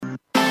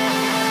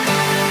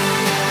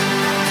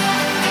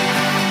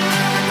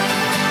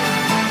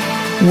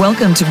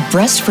Welcome to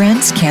Breast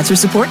Friends Cancer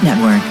Support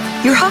Network.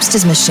 Your host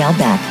is Michelle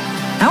Beck.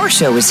 Our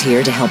show is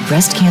here to help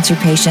breast cancer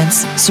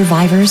patients,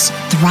 survivors,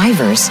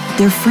 thrivers,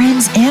 their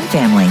friends, and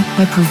family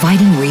by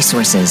providing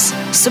resources,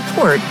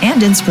 support,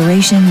 and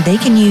inspiration they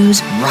can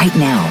use right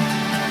now.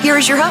 Here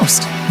is your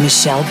host,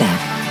 Michelle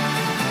Beck.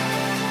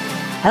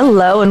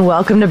 Hello and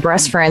welcome to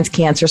Breast Friends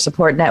Cancer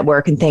Support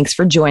Network, and thanks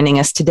for joining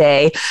us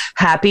today.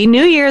 Happy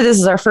New Year. This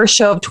is our first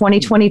show of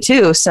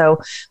 2022, so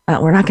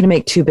we're not going to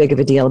make too big of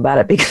a deal about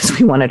it because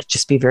we want it to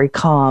just be very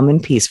calm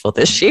and peaceful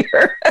this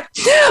year.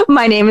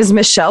 My name is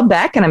Michelle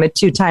Beck, and I'm a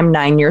two-time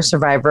 9-year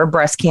survivor of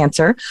breast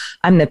cancer.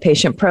 I'm the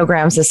patient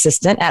programs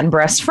assistant at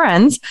Breast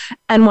Friends,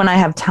 and when I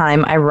have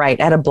time, I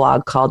write at a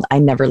blog called I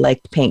Never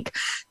Liked Pink.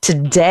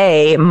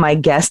 Today, my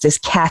guest is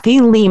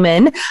Kathy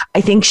Lehman.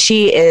 I think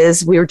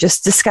we were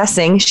just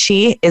discussing,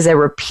 she is a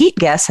repeat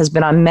guest, has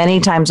been on many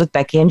times with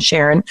Becky and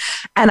Sharon,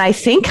 and I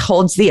think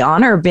holds the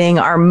honor of being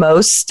our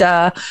most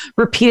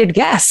repeated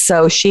guest.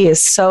 So she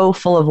is so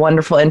full of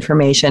wonderful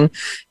information.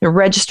 A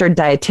registered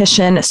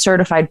dietitian,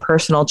 certified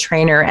personal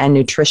trainer, and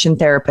nutrition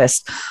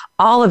therapist.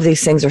 All of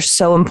these things are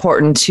so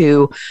important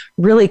to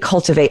really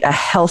cultivate a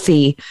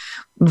healthy,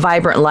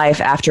 vibrant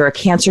life after a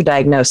cancer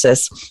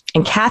diagnosis.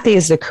 And Kathy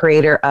is the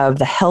creator of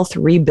the Health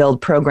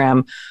Rebuild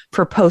program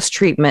for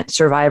post-treatment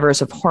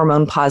survivors of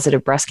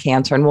hormone-positive breast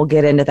cancer. And we'll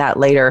get into that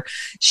later.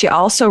 She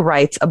also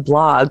writes a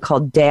blog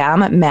called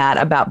Damn Mad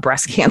About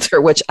Breast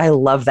Cancer, which I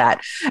love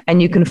that.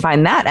 And you can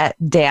find that at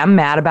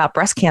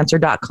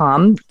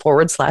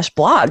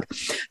damnmadaboutbreastcancer.com/blog.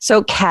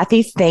 So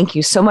Kathy, thank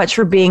you so much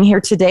for being here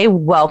today.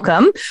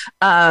 Welcome.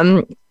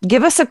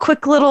 Give us a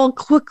quick little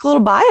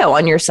bio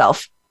on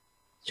yourself.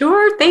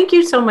 Sure. Thank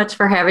you so much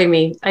for having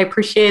me. I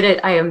appreciate it.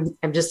 I'm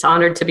just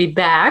honored to be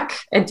back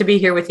and to be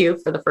here with you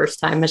for the first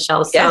time,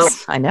 Michelle. So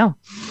yes, I know.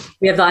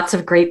 We have lots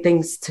of great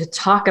things to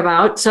talk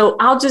about. So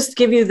I'll just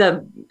give you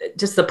the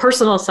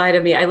personal side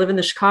of me. I live in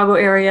the Chicago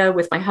area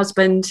with my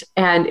husband,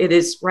 and it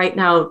is right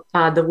now,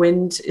 the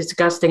wind is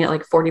gusting at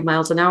like 40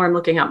 miles an hour. I'm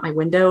looking out my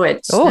window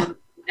and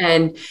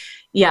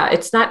yeah,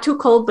 it's not too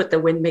cold, but the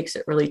wind makes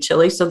it really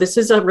chilly. So this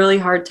is a really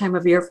hard time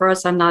of year for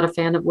us. I'm not a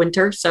fan of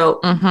winter.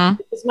 So This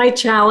is my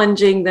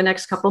challenging the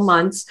next couple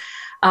months.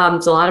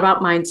 It's a lot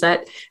about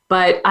mindset,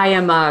 but I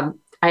am an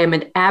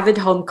avid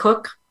home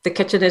cook. The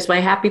kitchen is my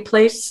happy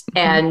place.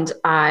 And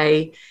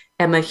I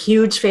am a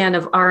huge fan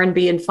of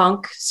R&B and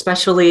funk,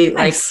 especially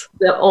like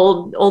the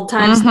old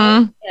times,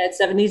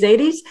 70s,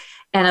 80s.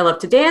 And I love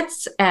to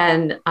dance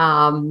and,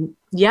 a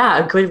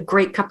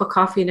great cup of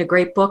coffee and a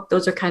great book.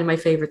 Those are kind of my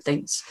favorite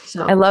things.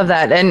 So I love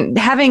that. And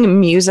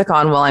having music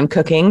on while I'm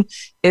cooking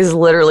is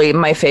literally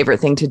my favorite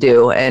thing to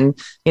do. And,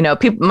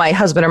 my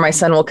husband or my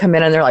son will come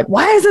in and they're like,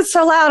 why is it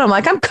so loud? I'm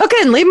like, I'm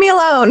cooking, leave me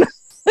alone.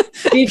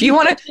 If you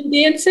want to kitchen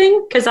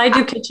dancing, because I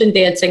do kitchen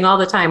dancing all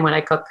the time when I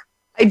cook.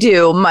 I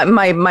do.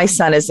 My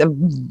son is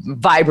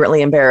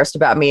vibrantly embarrassed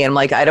about me. I'm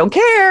like, I don't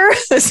care.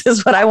 This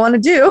is what I want to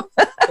do.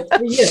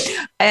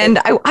 And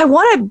I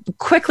want to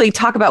quickly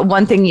talk about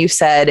one thing you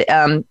said.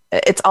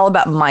 It's all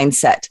about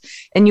mindset.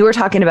 And you were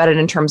talking about it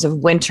in terms of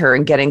winter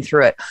and getting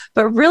through it.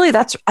 But really,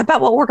 that's about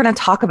what we're going to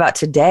talk about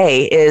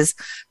today is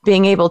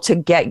being able to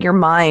get your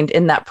mind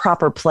in that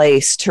proper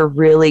place to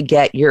really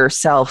get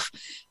yourself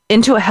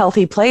into a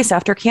healthy place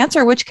after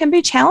cancer, which can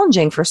be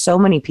challenging for so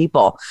many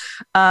people.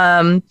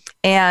 And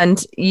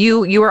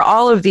you are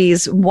all of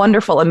these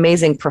wonderful,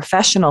 amazing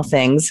professional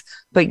things,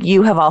 but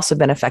you have also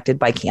been affected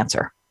by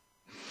cancer.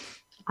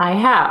 I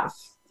have.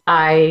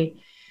 I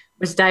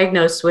was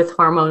diagnosed with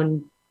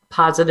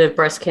hormone-positive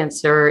breast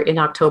cancer in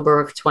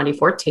October of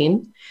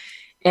 2014.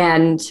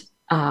 And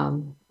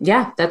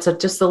that's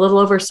just a little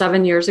over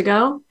 7 years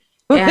ago.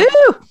 And,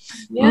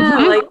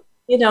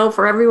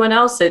 for everyone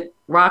else, it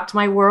rocked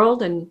my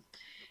world and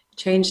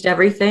changed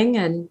everything.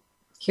 And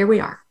here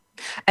we are.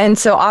 And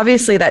so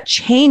obviously that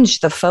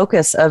changed the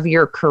focus of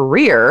your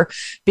career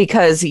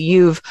because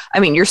you're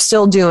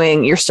still a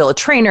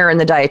trainer and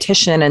the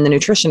dietitian and the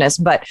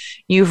nutritionist, but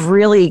you've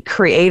really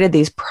created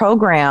these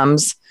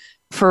programs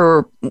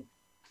for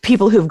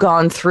people who've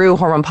gone through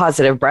hormone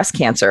positive breast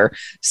cancer.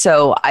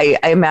 So I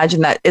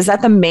imagine is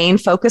that the main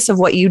focus of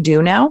what you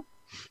do now?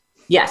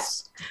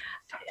 Yes.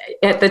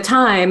 At the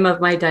time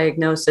of my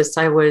diagnosis,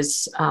 I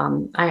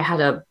had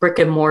a brick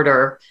and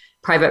mortar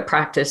private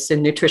practice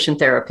in nutrition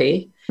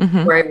therapy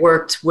where I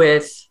worked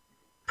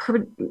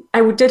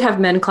I did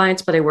have men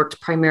clients, but I worked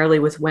primarily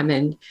with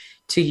women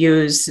to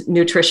use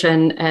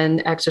nutrition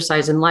and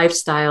exercise and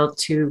lifestyle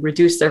to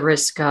reduce the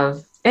risk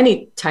of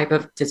any type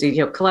of disease,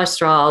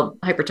 cholesterol,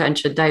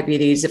 hypertension,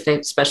 diabetes,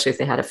 especially if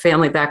they had a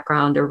family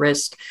background or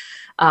risk,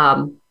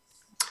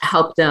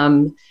 help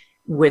them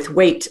with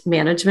weight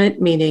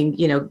management, meaning,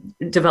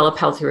 develop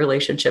healthy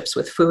relationships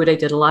with food. I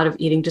did a lot of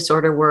eating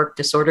disorder work,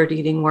 disordered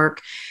eating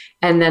work.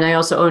 And then I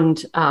also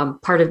owned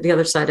part of the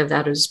other side of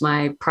that is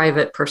my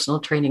private personal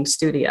training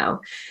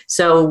studio.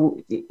 So,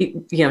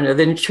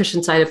 the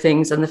nutrition side of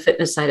things and the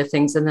fitness side of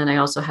things. And then I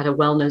also had a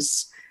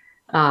wellness,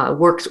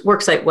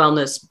 worksite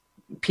wellness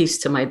piece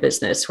to my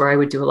business where I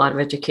would do a lot of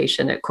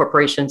education at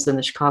corporations in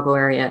the Chicago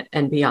area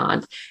and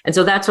beyond. And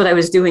so that's what I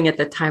was doing at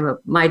the time of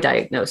my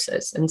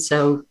diagnosis. And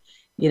so,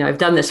 I've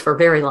done this for a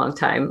very long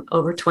time,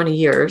 over 20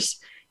 years.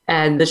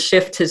 And the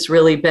shift has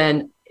really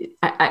been,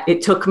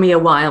 it took me a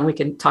while, and we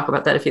can talk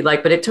about that if you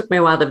like, but it took me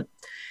a while to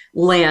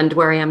land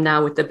where I am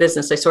now with the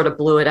business. I sort of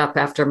blew it up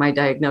after my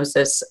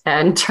diagnosis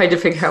and tried to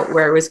figure out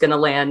where I was going to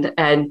land.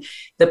 And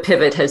the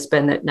pivot has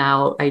been that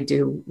now I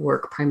do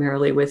work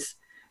primarily with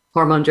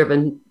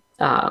hormone-driven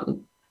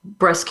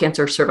breast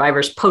cancer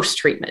survivors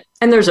post-treatment.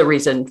 And there's a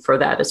reason for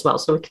that as well.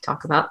 So we could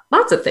talk about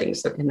lots of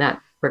things in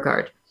that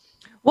regard.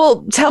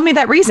 Well, tell me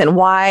that reason.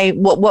 Why?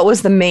 What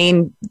was the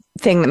main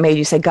thing that made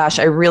you say, gosh,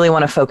 I really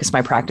want to focus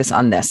my practice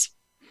on this?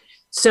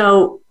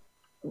 So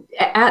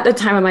at the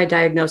time of my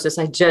diagnosis,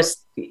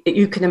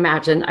 you can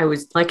imagine, I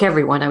was like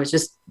everyone, I was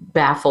just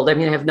baffled. I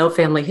mean, I have no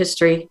family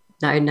history.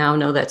 I now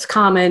know that's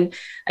common.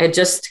 I had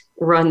just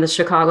run the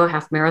Chicago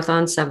half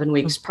marathon 7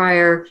 weeks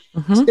prior,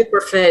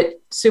 super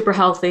fit, super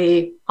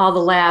healthy. All the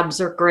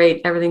labs are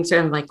great. Everything's there.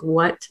 I'm like,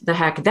 what the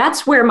heck?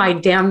 That's where my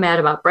Damn Mad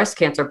About Breast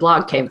Cancer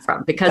blog came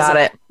from, because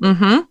I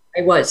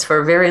was for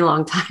a very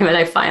long time. And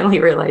I finally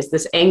realized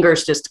this anger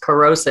is just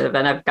corrosive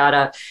and I've got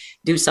to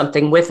do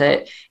something with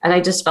it. And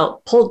I just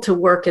felt pulled to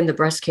work in the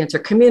breast cancer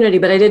community,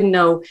 but I didn't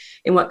know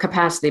in what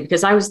capacity,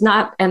 because I was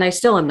not, and I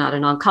still am not,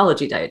 an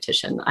oncology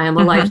dietitian. I am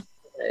a lifestyle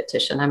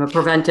dietitian. I'm a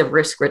preventive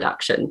risk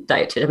reduction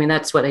dietitian. I mean,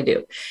 that's what I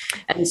do.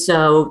 And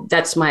so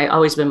that's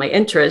always been my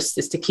interest,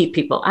 is to keep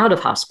people out of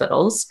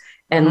hospitals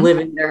and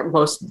living their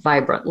most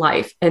vibrant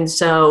life. And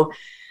so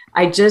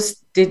I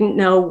just didn't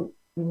know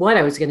what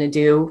I was going to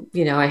do.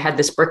 I had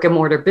this brick and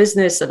mortar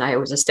business and I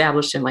was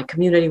established in my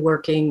community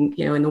working,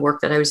 in the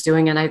work that I was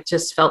doing. And I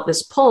just felt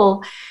this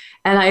pull.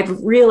 And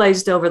I've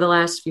realized over the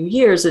last few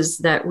years is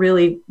that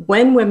really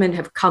when women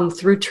have come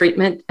through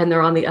treatment and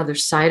they're on the other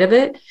side of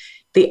it,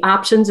 the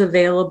options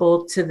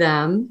available to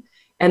them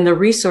and the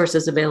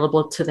resources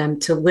available to them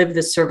to live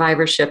the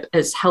survivorship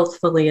as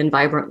healthfully and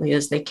vibrantly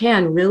as they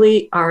can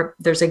really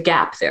there's a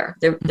gap there.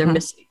 They're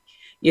missing.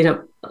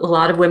 A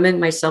lot of women,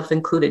 myself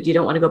included, you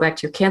don't want to go back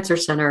to your cancer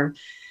center.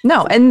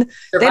 No, and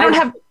they don't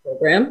have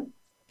program.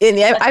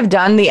 I've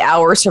done the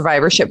hour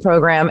survivorship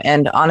program.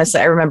 And honestly,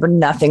 I remember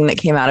nothing that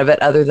came out of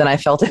it other than I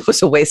felt it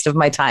was a waste of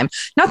my time.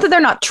 Not that they're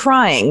not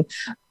trying,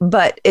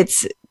 but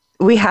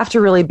we have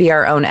to really be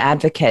our own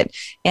advocate.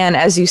 And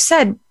as you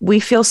said, we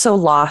feel so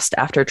lost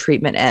after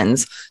treatment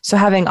ends. So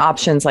having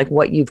options like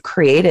what you've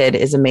created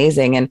is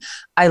amazing. And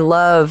I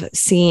love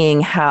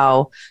seeing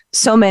how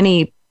so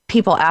many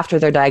people after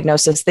their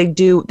diagnosis, they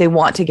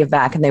want to give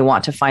back and they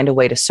want to find a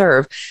way to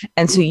serve.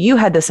 And so you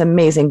had this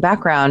amazing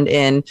background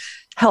in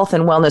health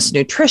and wellness,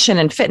 nutrition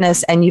and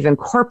fitness, and you've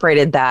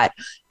incorporated that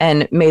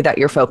and made that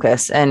your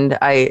focus. And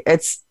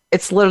it's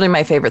literally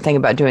my favorite thing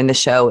about doing the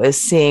show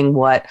is seeing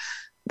what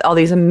all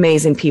these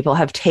amazing people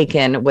have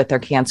taken with their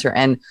cancer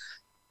and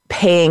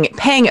paying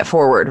it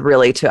forward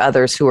really to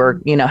others who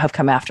are, have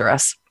come after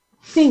us.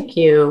 Thank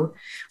you.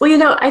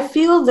 Well, I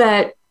feel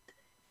that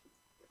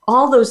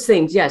all those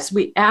things, yes,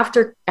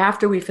 after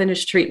we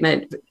finish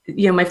treatment,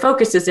 my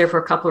focus is there for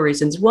a couple of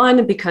reasons.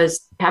 One,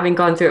 because having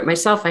gone through it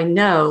myself, I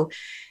know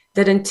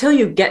that until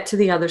you get to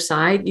the other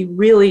side,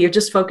 you're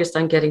just focused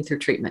on getting through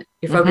treatment.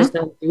 You're focused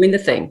on doing the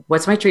thing.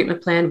 What's my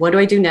treatment plan? What do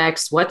I do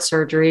next? What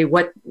surgery?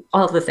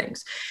 All the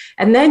things.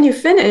 And then you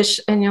finish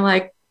and you're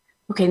like,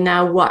 okay,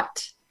 now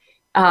what?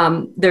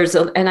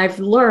 And I've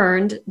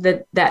learned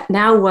that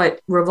now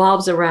what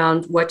revolves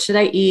around what should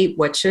I eat?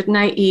 What shouldn't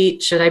I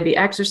eat? Should I be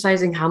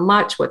exercising? How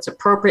much? What's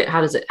appropriate? How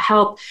does it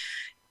help?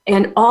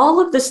 And all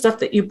of the stuff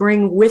that you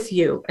bring with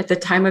you at the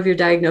time of your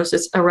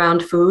diagnosis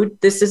around food,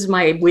 this is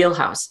my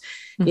wheelhouse.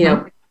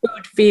 Food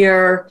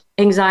fear,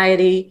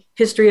 anxiety,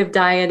 history of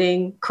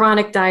dieting,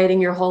 chronic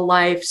dieting your whole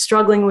life,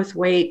 struggling with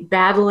weight,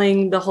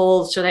 battling the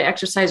whole, should I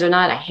exercise or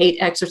not? I hate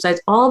exercise,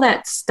 all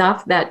that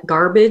stuff, that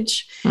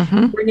garbage,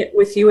 bring it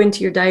with you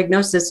into your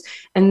diagnosis.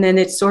 And then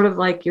it's sort of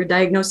like your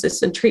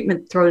diagnosis and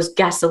treatment throws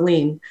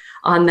gasoline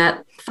on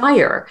that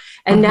fire.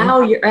 And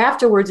now you're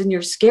afterwards and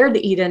you're scared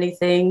to eat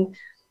anything.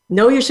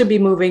 Know you should be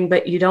moving,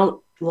 but you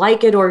don't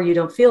like it or you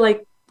don't feel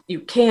like you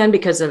can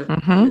because of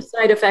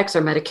side effects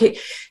or medication.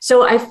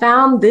 So I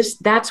found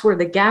that's where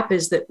the gap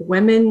is, that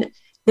women,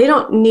 they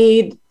don't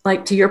need,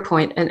 like to your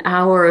point, an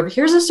hour of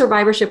here's a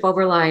survivorship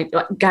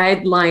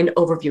guideline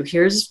overview.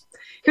 Here's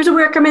what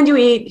we recommend you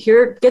eat.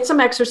 Here, get some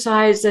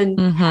exercise and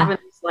have a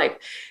nice life.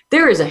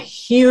 There is a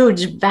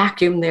huge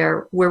vacuum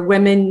there where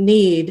women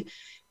need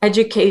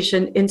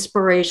education,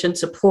 inspiration,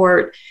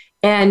 support,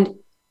 and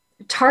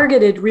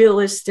targeted,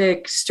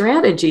 realistic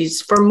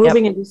strategies for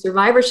moving into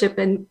survivorship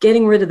and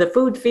getting rid of the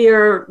food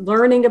fear,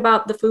 learning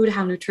about the food,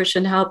 how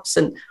nutrition helps,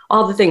 and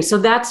all the things. So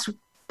that's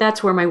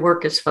where my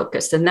work is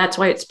focused. And that's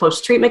why it's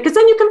post-treatment, because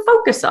then you can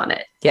focus on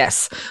it.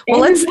 Yes. Well,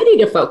 let's ready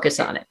to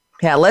focus on it.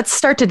 Yeah, let's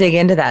start to dig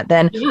into that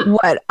then.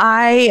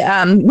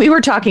 Yeah. We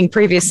were talking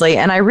previously,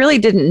 and I really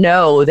didn't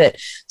know that.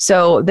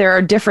 So there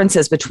are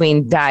differences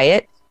between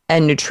diet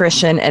and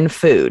nutrition and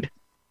food.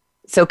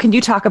 So can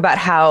you talk about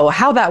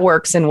how that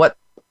works and what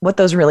what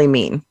those really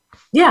mean.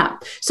 Yeah.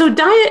 So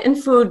diet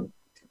and food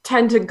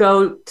tend to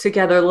go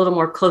together a little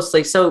more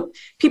closely. So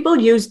people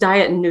use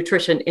diet and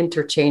nutrition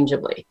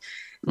interchangeably.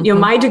 You know,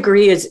 my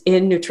degree is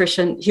in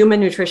nutrition, human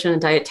nutrition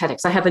and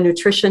dietetics. I have a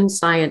nutrition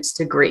science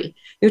degree.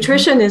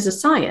 Nutrition is a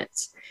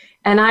science.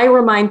 And I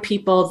remind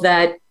people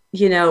that,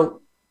 you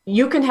know,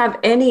 you can have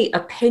any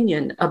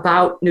opinion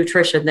about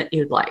nutrition that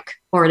you'd like,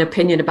 or an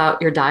opinion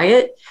about your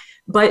diet,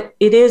 but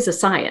it is a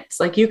science.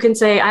 Like you can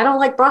say, I don't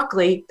like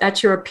broccoli,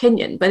 that's your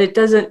opinion, but it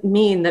doesn't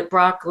mean that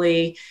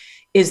broccoli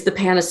is the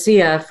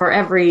panacea for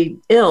every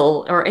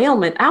ill or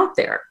ailment out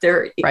there.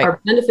 There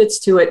are benefits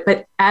to it,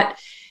 but at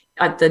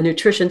the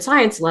nutrition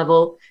science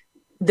level,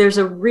 there's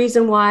a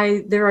reason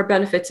why there are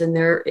benefits in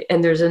there,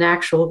 and there's an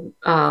actual,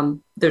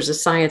 there's a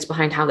science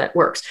behind how that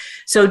works.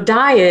 So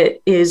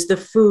diet is the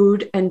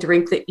food and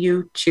drink that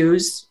you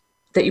choose,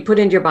 that you put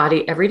into your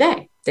body every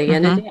day, day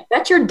in and day out.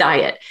 That's your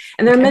diet.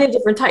 And there are many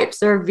different types.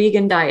 There are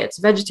vegan diets,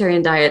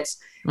 vegetarian diets,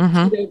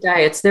 keto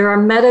diets. There are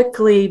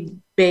medically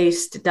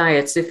based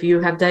diets. If you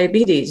have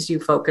diabetes, you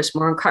focus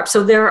more on carbs.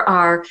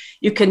 So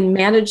you can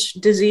manage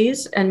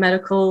disease and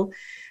medical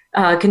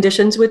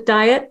conditions with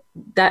diet.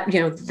 That, you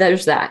know,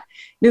 there's that.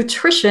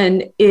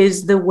 Nutrition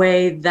is the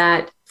way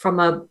that, from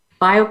a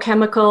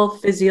biochemical,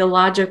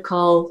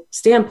 physiological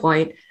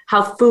standpoint,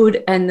 how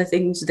food and the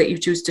things that you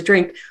choose to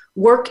drink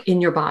work in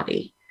your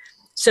body.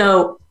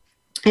 So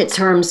in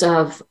terms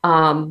of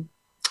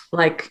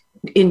like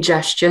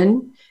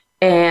ingestion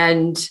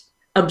and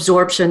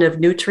absorption of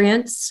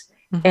nutrients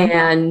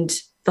and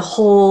the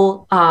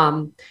whole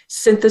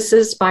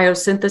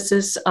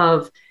biosynthesis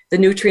of the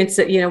nutrients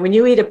that, you know, when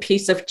you eat a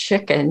piece of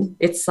chicken,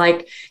 it's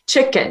like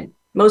chicken.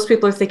 Most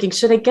people are thinking,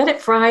 should I get it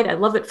fried? I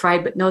love it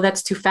fried, but no,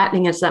 that's too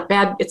fattening. It's not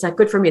bad. It's not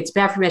good for me. It's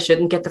bad for me. I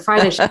shouldn't get the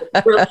fried. I should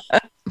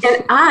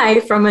And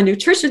I, from a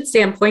nutrition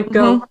standpoint,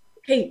 go,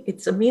 okay,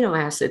 it's amino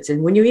acids.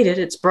 And when you eat it,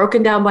 it's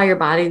broken down by your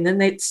body, and then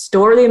they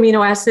store the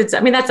amino acids. I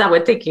mean, that's not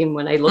what I'm thinking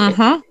when I look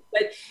at it.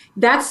 But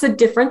that's the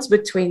difference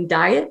between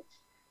diet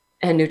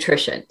and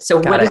nutrition. So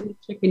what does the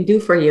chicken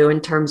do for you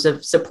in terms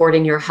of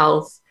supporting your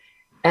health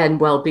and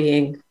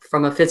well-being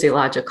from a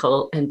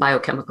physiological and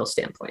biochemical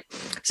standpoint?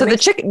 So the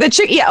chicken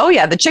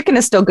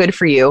is still good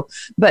for you,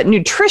 but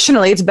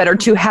nutritionally, it's better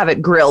to have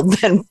it grilled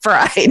than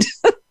fried.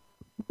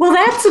 Well,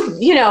 that's,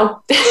 you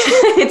know,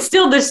 it's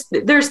still,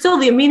 there's still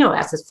the amino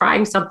acids.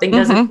 Frying something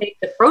doesn't take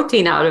the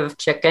protein out of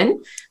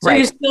chicken. So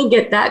you still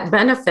get that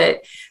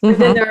benefit. But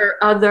then there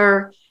are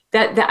other,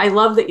 that I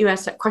love that you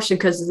asked that question,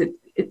 because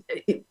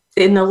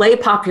in the lay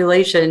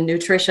population,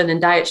 nutrition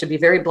and diet should be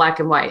very black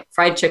and white.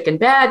 Fried chicken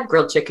bad,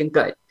 grilled chicken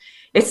good.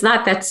 It's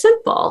not that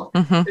simple.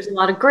 There's a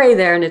lot of gray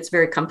there, and it's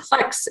very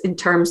complex in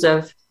terms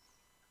of,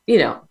 you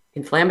know,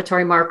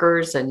 inflammatory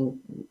markers and,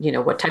 you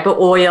know, what type of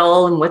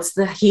oil and what's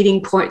the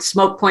heating point,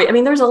 smoke point. I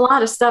mean, there's a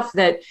lot of stuff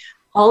that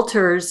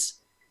alters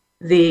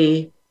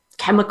the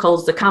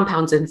chemicals, the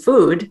compounds in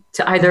food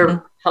to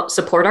either help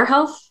support our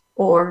health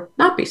or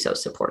not be so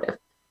supportive.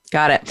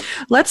 Got it.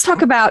 Let's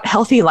talk about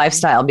healthy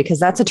lifestyle, because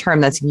that's a term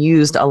that's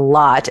used a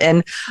lot.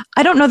 And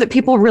I don't know that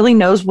people really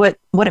knows what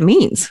it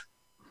means.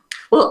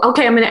 Well,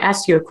 okay, I'm going to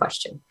ask you a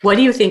question. What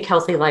do you think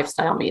healthy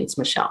lifestyle means,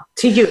 Michelle?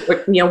 To you,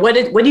 you know, what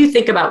do you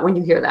think about when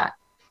you hear that?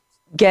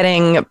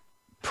 Getting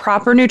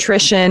proper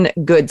nutrition,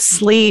 good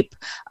sleep,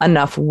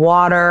 enough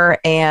water,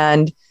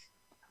 and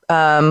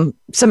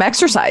some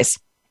exercise.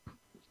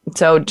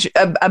 So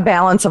a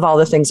balance of all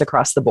the things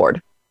across the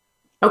board.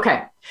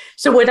 Okay.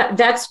 So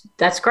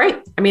that's great.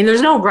 I mean,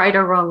 there's no right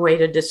or wrong way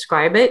to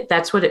describe it.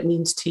 That's what it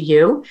means to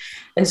you.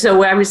 And so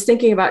when I was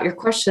thinking about your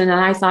question, and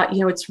I thought,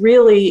 you know, it's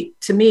really,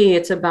 to me,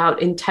 it's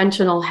about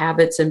intentional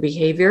habits and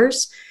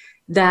behaviors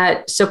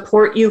that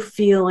support you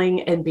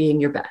feeling and being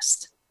your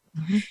best.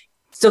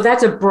 So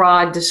that's a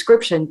broad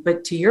description,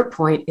 but to your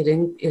point, it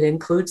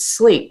includes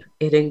sleep.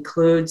 It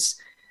includes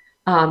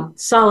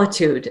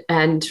solitude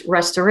and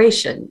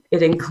restoration.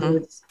 It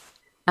includes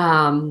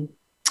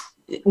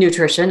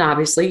nutrition,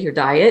 obviously, your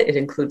diet. It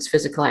includes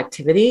physical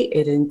activity.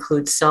 It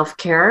includes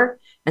self-care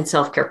and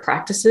self-care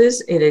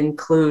practices. It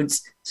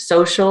includes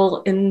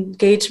social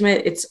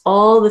engagement. It's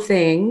all the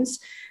things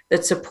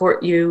that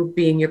support you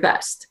being your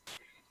best.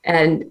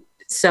 And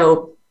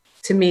so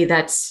to me,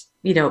 that's,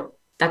 you know,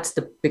 that's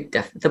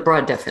the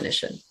broad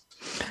definition.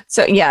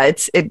 So yeah,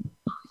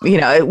 you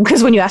know,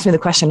 because when you asked me the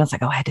question, I was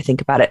like, oh, I had to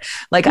think about it.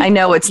 Like, I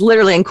know it's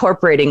literally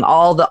incorporating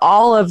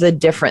all of the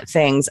different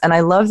things. And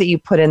I love that you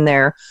put in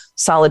there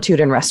solitude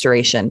and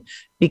restoration,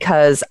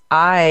 because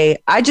I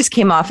just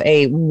came off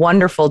a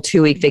wonderful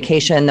 2-week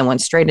vacation, then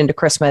went straight into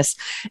Christmas.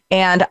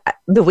 And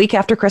the week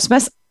after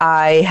Christmas,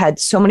 I had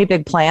so many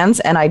big plans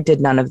and I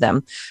did none of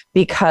them,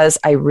 because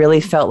I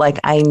really felt like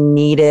I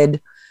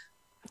needed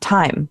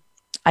time.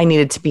 I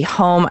needed to be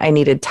home. I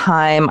needed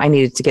time. I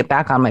needed to get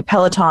back on my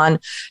Peloton,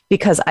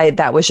 because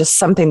that was just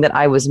something that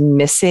I was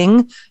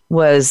missing,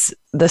 was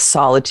the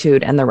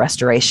solitude and the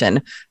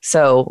restoration.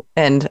 So,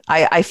 and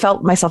I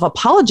felt myself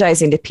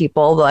apologizing to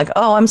people like,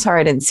 oh, I'm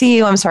sorry I didn't see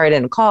you. I'm sorry I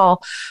didn't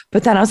call.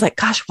 But then I was like,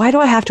 gosh, why do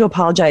I have to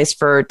apologize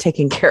for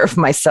taking care of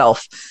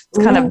myself?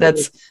 It's kind of,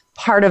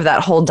 part of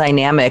that whole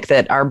dynamic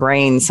that our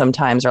brains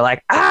sometimes are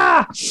like,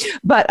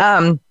 but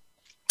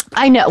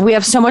I know we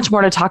have so much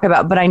more to talk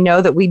about, but I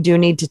know that we do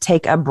need to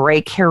take a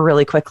break here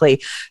really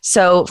quickly.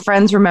 So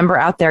friends, remember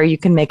out there, you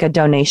can make a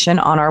donation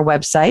on our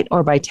website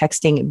or by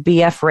texting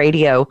BF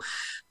Radio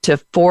to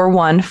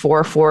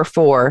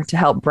 41444 to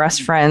help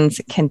Breast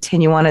Friends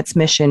continue on its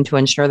mission to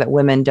ensure that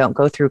women don't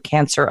go through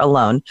cancer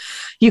alone.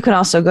 You can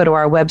also go to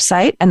our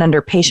website and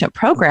under patient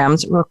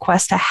programs,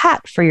 request a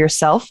hat for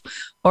yourself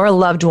or a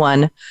loved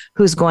one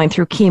who's going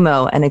through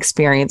chemo and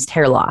experienced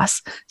hair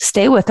loss.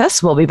 Stay with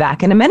us. We'll be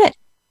back in a minute.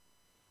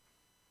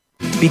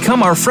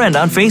 Become our friend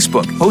on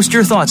Facebook. Post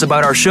your thoughts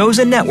about our shows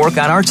and network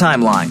on our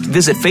timeline.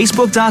 Visit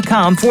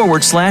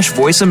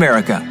facebook.com/Voice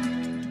America.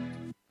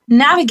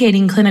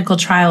 Navigating clinical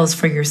trials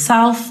for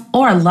yourself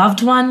or a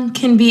loved one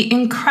can be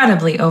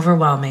incredibly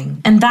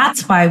overwhelming, and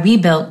that's why we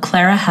built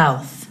Clara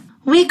Health.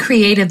 We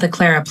created the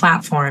Clara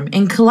platform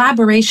in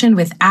collaboration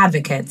with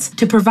advocates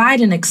to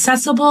provide an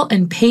accessible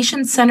and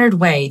patient-centered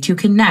way to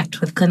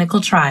connect with clinical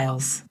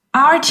trials.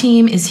 Our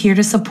team is here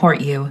to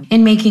support you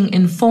in making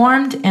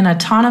informed and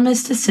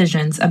autonomous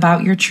decisions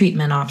about your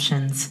treatment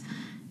options.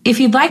 If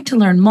you'd like to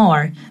learn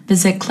more,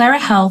 visit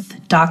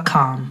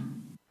clarahealth.com.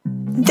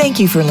 Thank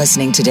you for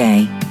listening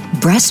today.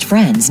 Breast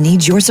Friends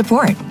needs your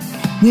support.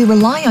 We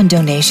rely on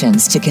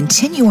donations to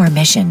continue our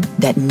mission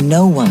that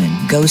no woman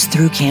goes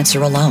through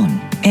cancer alone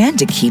and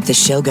to keep the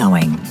show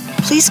going.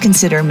 Please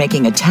consider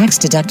making a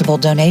tax-deductible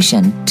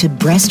donation to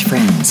Breast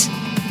Friends.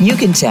 You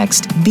can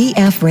text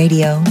BF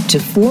Radio to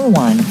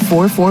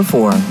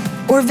 41444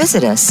 or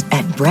visit us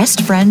at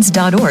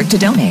breastfriends.org to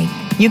donate.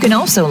 You can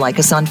also like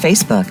us on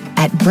Facebook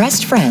at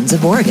Breast Friends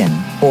of Oregon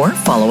or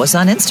follow us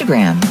on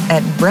Instagram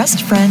at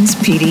Breast Friends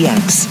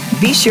PDX.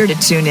 Be sure to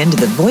tune in to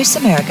the Voice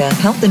America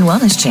Health and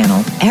Wellness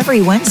channel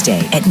every Wednesday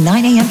at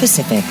 9 a.m.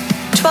 Pacific,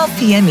 12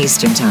 p.m.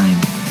 Eastern Time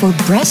for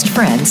Breast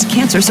Friends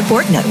Cancer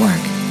Support Network.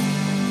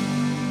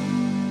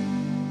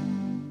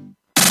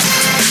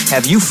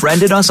 Have you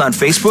friended us on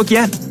Facebook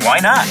yet? Why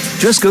not?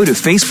 Just go to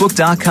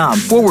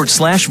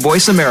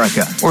facebook.com/Voice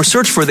America or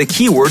search for the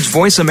keywords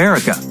Voice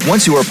America.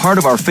 Once you are part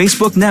of our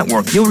Facebook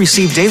network, you'll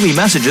receive daily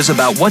messages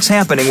about what's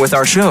happening with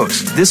our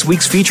shows, this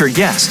week's featured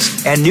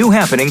guests, and new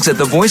happenings at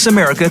the Voice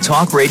America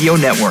Talk Radio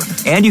Network.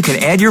 And you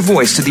can add your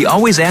voice to the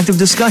always active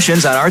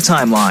discussions on our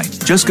timeline.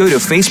 Just go to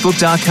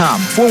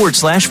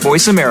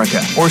facebook.com/Voice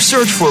America or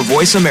search for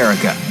Voice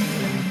America.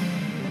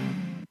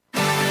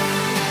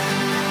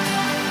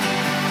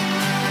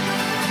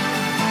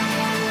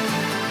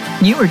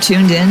 You are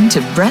tuned in to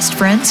Breast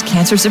Friends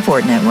Cancer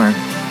Support Network.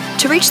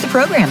 To reach the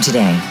program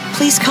today,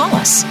 please call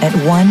us at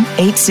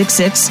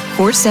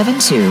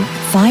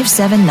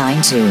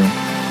 1-866-472-5792.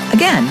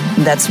 Again,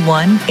 that's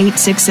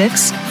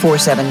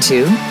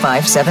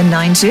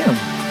 1-866-472-5792.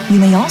 You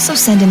may also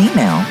send an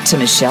email to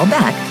Michelle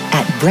Beck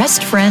at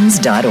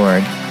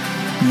breastfriends.org.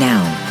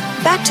 Now,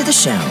 back to the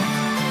show.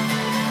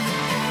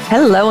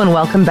 Hello and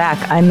welcome back.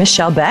 I'm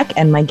Michelle Beck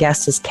and my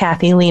guest is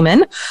Kathy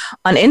Lehman.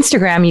 On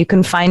Instagram, you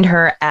can find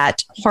her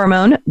at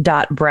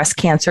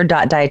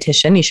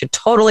hormone.breastcancer.dietitian. You should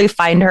totally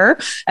find her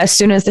as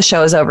soon as the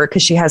show is over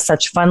because she has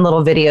such fun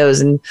little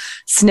videos and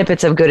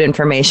snippets of good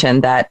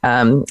information that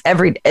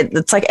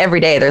it's like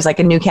every day there's like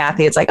a new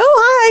Kathy. It's like,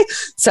 oh, hi.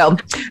 So,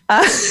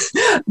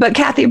 but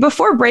Kathy,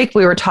 before break,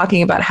 we were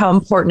talking about how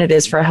important it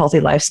is for a healthy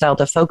lifestyle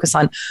to focus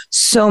on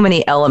so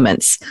many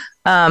elements.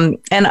 And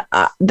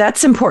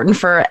that's important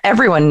for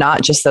everyone,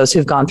 not just those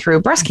who've gone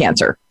through breast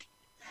cancer.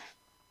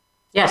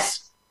 Yes.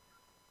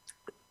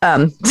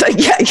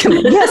 Yes.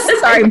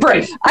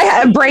 Sorry, I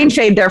had a brain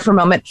fade there for a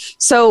moment.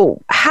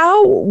 So, how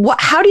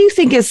do you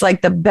think is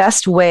like the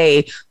best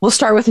way? We'll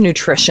start with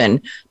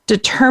nutrition,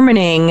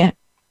 determining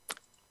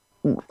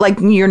like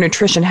your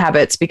nutrition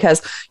habits,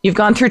 because you've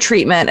gone through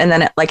treatment and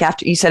then like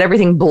after you said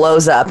everything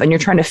blows up and you're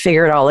trying to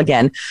figure it all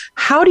again.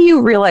 How do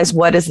you realize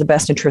what is the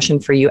best nutrition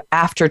for you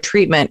after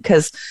treatment?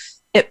 Because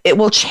it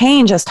will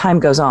change as time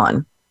goes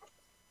on.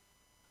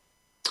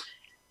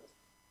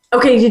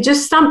 Okay, you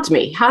just stumped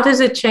me. How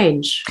does it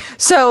change?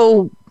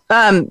 So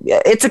I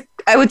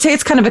would say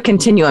it's kind of a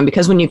continuum,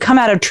 because when you come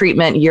out of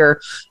treatment, you're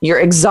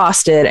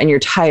exhausted and you're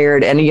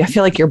tired and you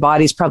feel like your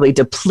body's probably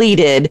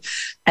depleted.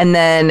 And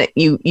then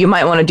you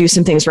might want to do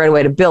some things right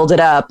away to build it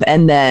up.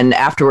 And then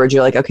afterwards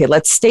you're like, okay,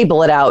 let's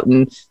stable it out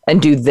and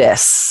do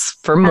this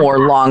for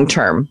more long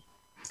term.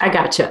 I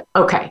gotcha.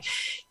 Okay.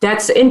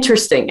 That's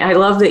interesting. I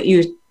love that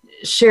you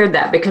shared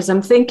that, because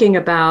I'm thinking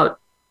about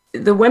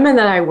the women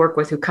that I work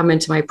with who come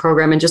into my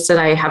program and just that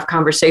I have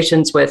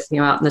conversations with,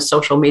 out in the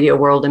social media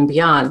world and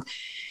beyond.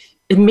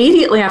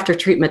 Immediately after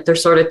treatment, they're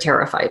sort of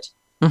terrified,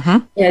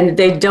 and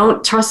they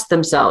don't trust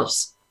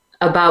themselves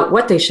about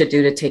what they should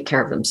do to take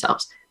care of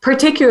themselves,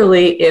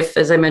 particularly if,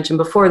 as I mentioned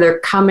before, they're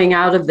coming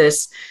out of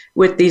this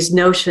with these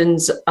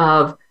notions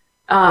of,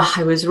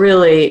 I was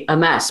really a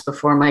mess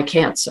before my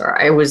cancer.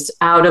 I was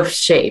out of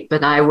shape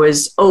and I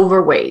was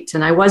overweight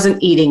and I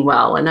wasn't eating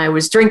well and I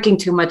was drinking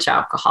too much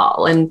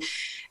alcohol and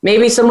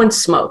maybe someone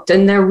smoked,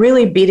 and they're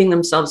really beating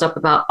themselves up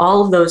about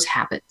all of those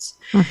habits.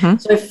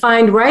 So I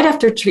find right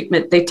after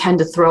treatment, they tend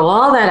to throw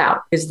all that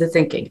out, is the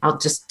thinking. I'll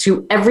just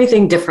do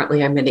everything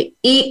differently. I'm going to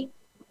eat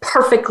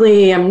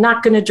perfectly. I'm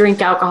not going to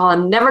drink alcohol.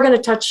 I'm never going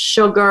to touch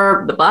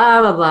sugar, blah,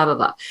 blah, blah, blah,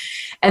 blah.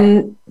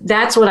 And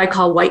that's what I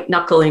call white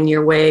knuckling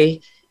your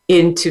way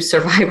into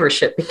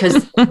survivorship,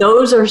 because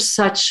those are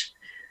such,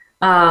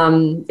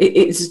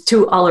 it's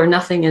too all or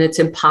nothing, and it's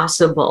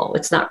impossible.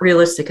 It's not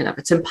realistic enough.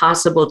 It's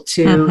impossible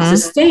to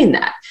sustain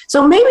that.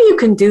 So maybe you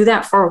can do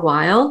that for a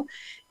while,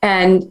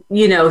 and,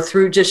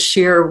 through just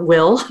sheer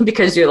will,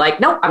 because you're like,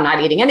 nope, I'm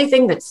not eating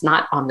anything that's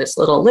not on this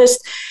little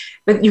list.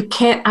 But you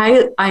can't,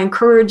 I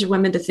encourage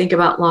women to think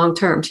about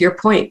long-term. To your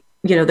point,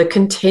 the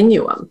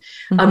continuum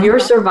of your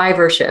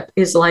survivorship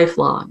is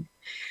lifelong.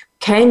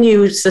 Can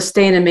you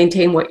sustain and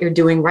maintain what you're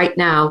doing right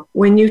now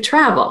when you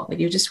travel?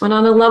 You just went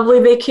on a lovely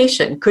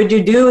vacation. Could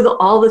you do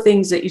all the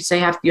things that you say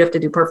you have to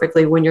do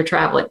perfectly when you're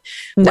traveling?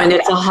 When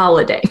it's a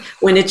holiday,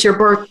 when it's your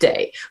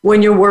birthday,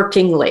 when you're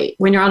working late,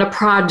 when you're on a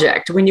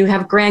project, when you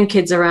have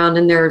grandkids around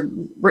and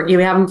you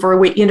have them for a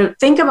week.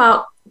 Think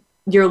about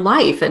your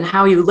life and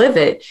how you live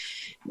it.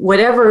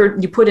 Whatever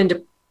you put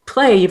into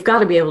play, you've got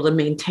to be able to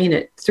maintain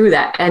it through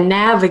that and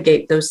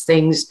navigate those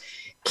things,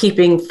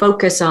 keeping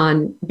focus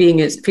on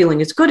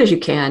feeling as good as you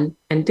can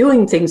and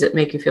doing things that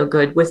make you feel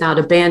good without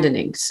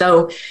abandoning.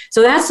 So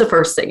that's the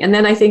first thing. And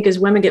then I think as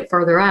women get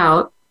further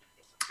out,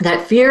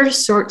 that fear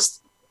starts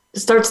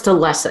to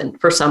lessen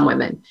for some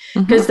women,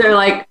 because they're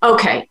like,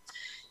 okay,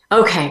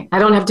 I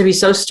don't have to be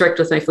so strict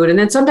with my food. And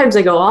then sometimes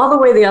they go all the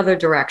way the other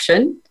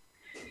direction,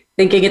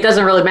 thinking it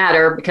doesn't really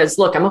matter because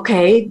look, I'm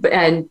okay.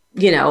 And,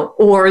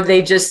 or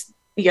they just,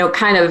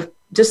 kind of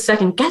just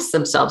second guess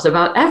themselves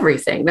about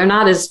everything. They're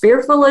not as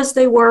fearful as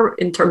they were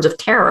in terms of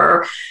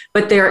terror,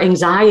 but their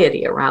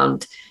anxiety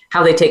around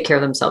how they take care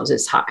of themselves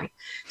is high.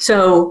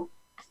 So,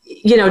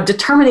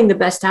 determining the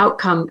best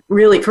outcome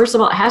really, first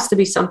of all, it has to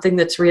be something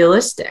that's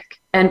realistic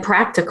and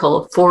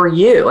practical for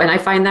you. And I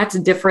find that's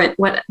different.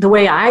 The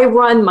way I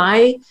run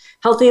my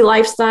healthy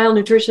lifestyle,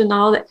 nutrition, and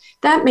all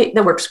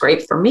that works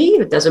great for me.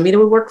 It doesn't mean it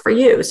would work for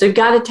you. So you've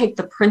got to take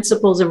the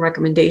principles and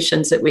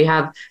recommendations that we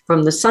have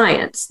from the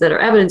science that are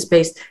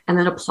evidence-based and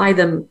then apply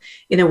them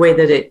in a way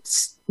that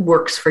it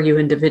works for you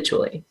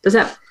individually. Does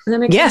that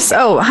make sense? Yes.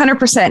 Oh,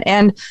 100%.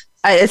 And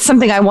it's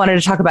something I wanted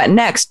to talk about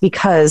next,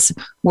 because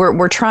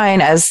we're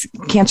trying, as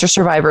cancer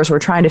survivors, we're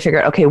trying to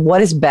figure out, okay,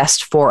 what is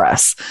best for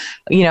us?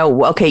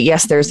 Okay,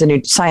 yes, there's the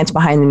new science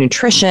behind the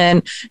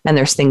nutrition, and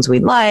there's things we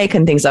like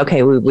and things,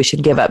 okay, we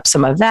should give up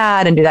some of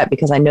that and do that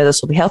because I know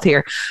this will be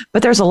healthier.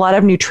 But there's a lot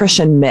of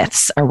nutrition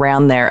myths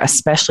around there,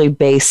 especially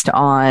based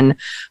on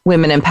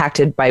women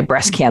impacted by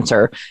breast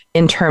cancer,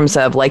 in terms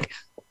of like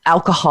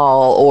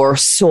alcohol or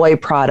soy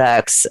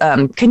products.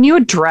 Can you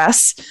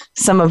address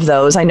some of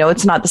those? I know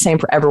it's not the same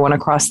for everyone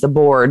across the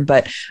board,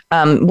 but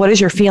what is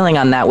your feeling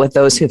on that with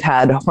those who've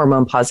had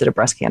hormone positive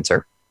breast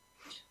cancer?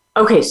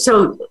 Okay,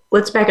 so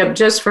let's back up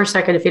just for a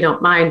second, if you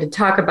don't mind, and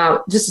talk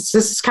about this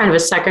is kind of a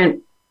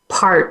second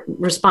part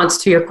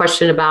response to your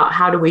question about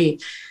how do we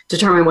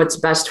determine what's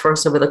best for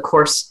us over the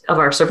course of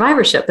our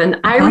survivorship. And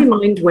I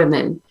remind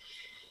women,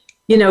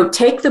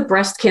 take the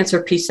breast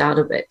cancer piece out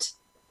of it.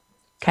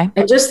 Okay.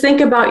 And just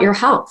think about your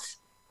health.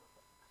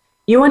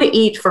 You want to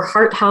eat for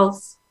heart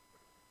health.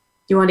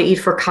 You want to eat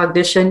for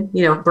cognition,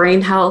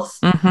 brain health.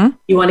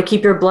 You want to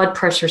keep your blood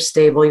pressure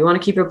stable. You want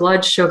to keep your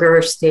blood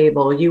sugar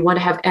stable. You want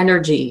to have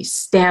energy,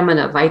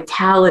 stamina,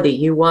 vitality.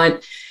 You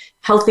want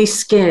healthy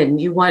skin.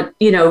 You want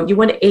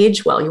to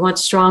age well. You want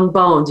strong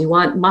bones. You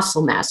want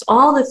muscle mass,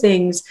 all the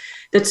things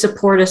that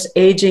support us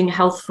aging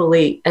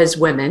healthfully as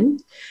women,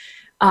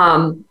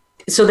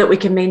 so that we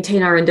can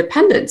maintain our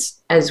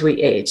independence as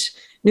we age.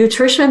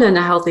 Nutrition and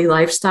a healthy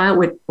lifestyle,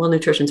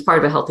 nutrition is part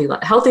of a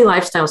healthy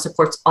lifestyle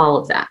supports all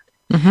of that.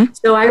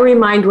 So I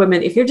remind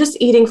women, if you're just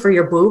eating for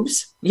your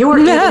boobs, you are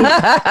eating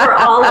for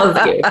all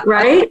of you,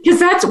 right?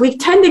 Because we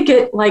tend to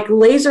get like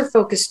laser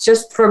focused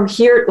just from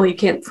here. Well, you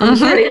can't from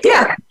here to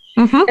here.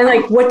 And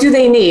like, what do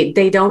they need?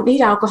 They don't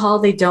need alcohol.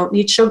 They don't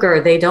need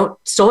sugar.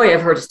 Soy,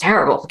 I've heard, is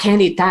terrible. Can't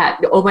eat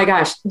that. Oh my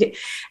gosh.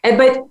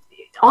 But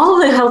all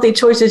the healthy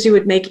choices you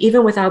would make,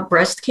 even without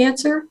breast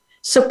cancer,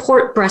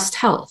 support breast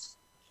health.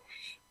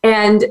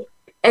 And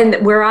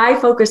where I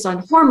focus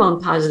on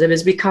hormone positive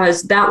is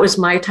because that was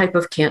my type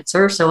of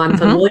cancer. So I'm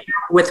familiar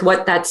with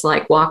what that's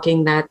like,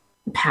 walking that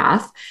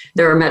path.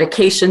 There are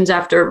medications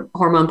after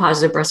hormone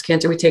positive breast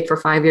cancer we take for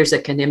 5 years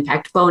that can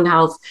impact bone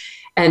health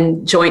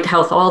and joint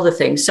health, all the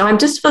things. So I'm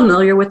just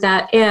familiar with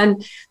that.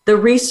 And the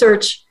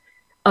research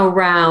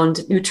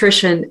around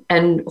nutrition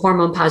and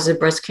hormone positive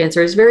breast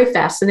cancer is very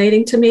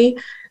fascinating to me.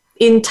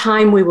 In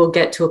time, we will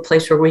get to a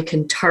place where we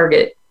can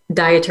target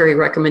dietary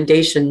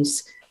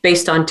recommendations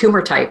based on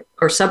tumor type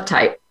or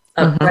subtype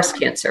of breast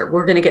cancer.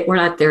 We're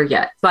not there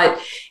yet. But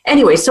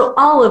anyway, so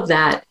all of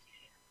that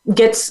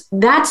that's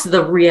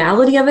the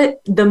reality of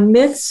it. The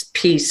myths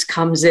piece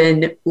comes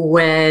in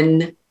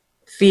when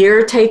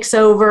fear takes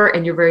over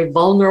and you're very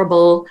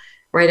vulnerable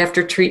right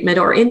after treatment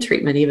or in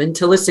treatment even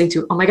to listening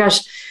to, oh my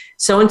gosh,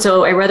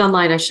 so-and-so, I read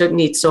online I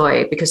shouldn't eat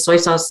soy because soy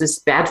sauce is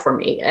bad for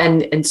me.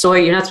 And soy,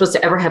 you're not supposed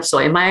to ever have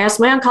soy. And I asked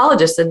my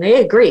oncologist and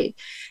they agreed.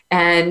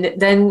 And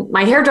then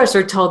my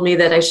hairdresser told me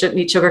that I shouldn't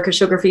eat sugar because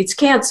sugar feeds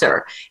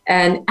cancer.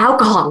 And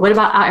alcohol, what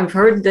about, I've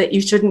heard that you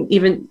shouldn't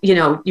even,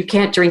 you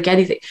can't drink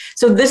anything.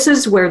 So this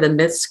is where the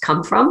myths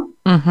come from.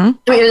 Mm-hmm. I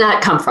mean, they're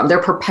not come from,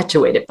 they're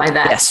perpetuated by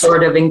that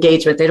sort of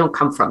engagement. They don't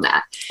come from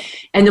that.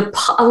 And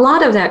a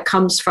lot of that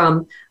comes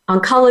from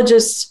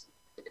oncologists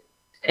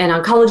and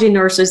oncology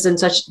nurses and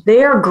such.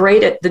 They are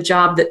great at the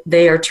job that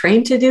they are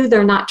trained to do.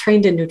 They're not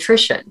trained in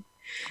nutrition.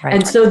 Right.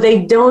 And so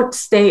they don't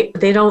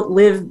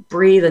live,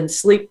 breathe, and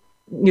sleep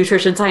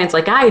nutrition science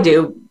like I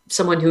do,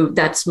 someone who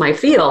that's my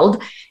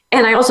field.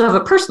 And I also have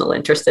a personal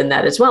interest in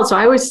that as well. So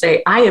I always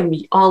say I am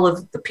all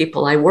of the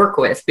people I work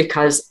with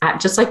because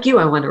just like you,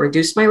 I want to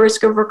reduce my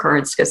risk of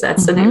recurrence because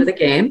that's the name of the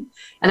game.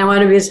 And I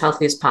want to be as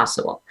healthy as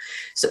possible.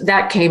 So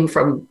that came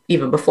from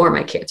even before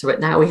my cancer, but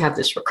now we have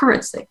this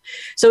recurrence thing.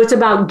 So it's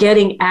about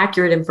getting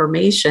accurate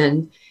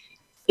information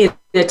in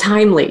a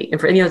timely,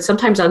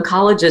 sometimes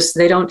oncologists,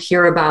 they don't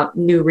hear about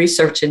new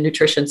research in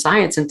nutrition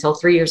science until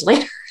 3 years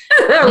later.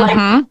 They're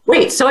like,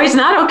 wait, soy's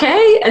not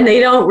okay? And they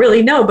don't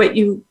really know, but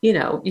you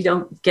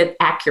don't get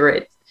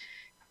accurate,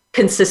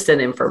 consistent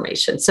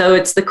information. So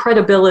it's the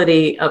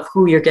credibility of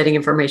who you're getting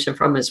information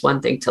from is one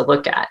thing to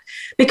look at.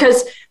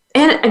 Because,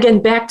 and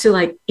again, back to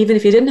like, even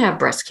if you didn't have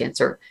breast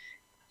cancer,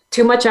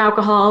 too much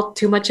alcohol,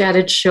 too much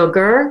added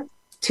sugar,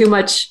 too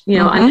much,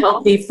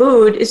 unhealthy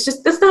food, it's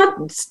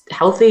not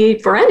healthy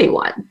for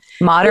anyone.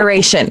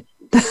 Moderation.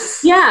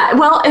 Yeah,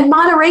 well, in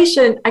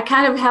moderation, I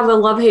kind of have a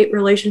love-hate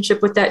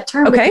relationship with that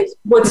term. Okay.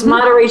 What's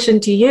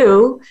moderation to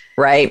you,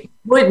 right,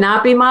 would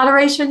not be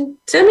moderation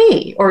to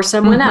me or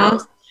someone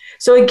else.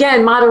 So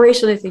again,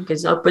 moderation, I think,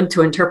 is open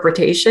to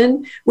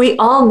interpretation. We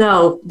all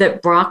know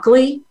that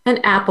broccoli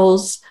and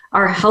apples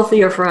are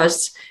healthier for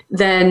us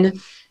than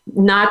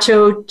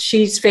nacho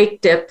cheese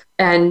fake dip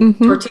and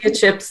tortilla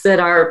chips that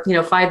are,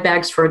 5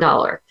 bags for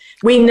 $1.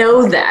 We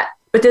know that.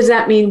 But does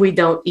that mean we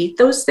don't eat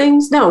those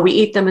things? No, we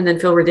eat them and then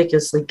feel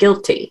ridiculously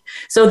guilty.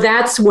 So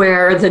that's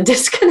where the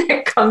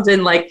disconnect comes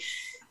in. Like,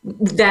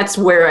 that's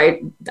where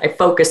I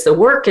focus the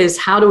work is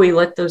how do we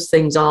let those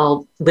things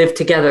all live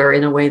together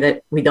in a way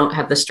that we don't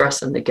have the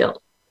stress and the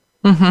guilt.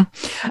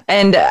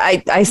 And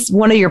I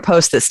one of your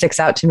posts that sticks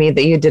out to me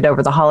that you did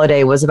over the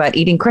holiday was about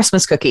eating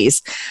Christmas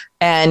cookies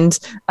and,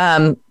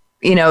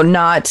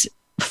 not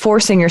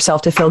forcing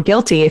yourself to feel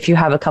guilty if you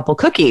have a couple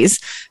cookies,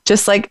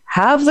 just like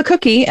have the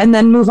cookie and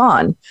then move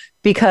on,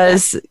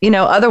 because,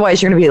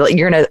 otherwise you're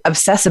going to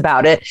obsess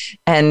about it.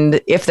 And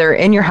if they're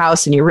in your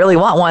house and you really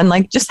want one,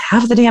 like just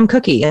have the damn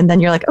cookie. And then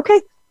you're like, okay,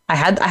 I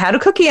had a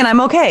cookie and I'm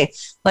okay.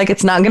 Like,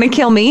 it's not going to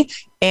kill me.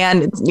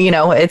 And,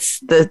 it's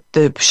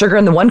the sugar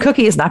in the one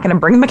cookie is not going to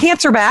bring my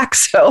cancer back.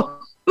 So.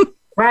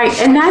 Right.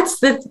 And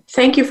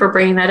thank you for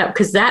bringing that up,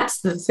 because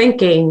that's the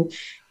thinking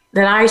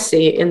that I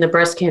see in the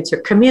breast cancer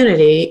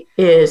community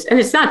is, and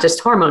it's not just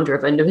hormone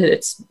driven,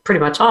 it's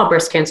pretty much all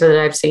breast cancer that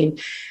I've seen.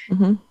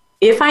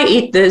 If I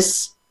eat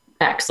this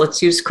X,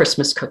 let's use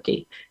Christmas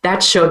cookie,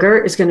 that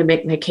sugar is going to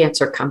make my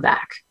cancer come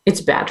back.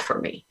 It's bad for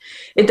me.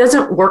 It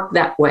doesn't work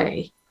that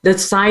way. The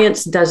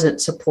science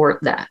doesn't support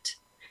that.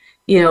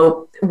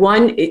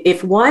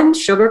 If one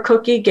sugar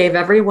cookie gave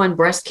everyone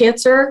breast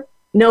cancer,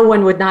 no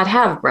one would not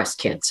have breast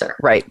cancer.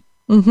 Right.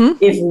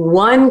 If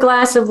one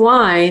glass of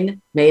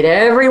wine made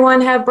everyone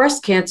have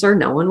breast cancer,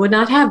 no one would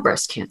not have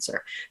breast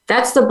cancer.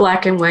 That's the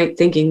black and white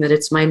thinking that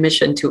it's my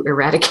mission to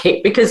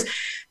eradicate, because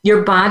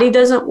your body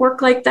doesn't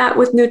work like that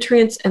with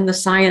nutrients and the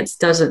science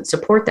doesn't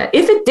support that.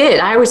 If it did,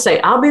 I would say,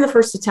 I'll be the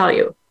first to tell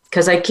you,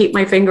 because I keep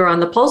my finger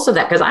on the pulse of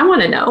that, because I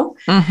want to know.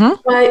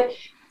 But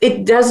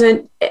it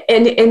doesn't.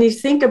 And you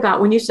think about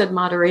when you said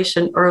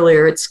moderation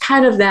earlier, it's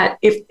kind of that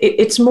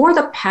it's more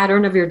the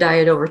pattern of your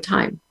diet over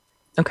time.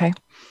 Okay.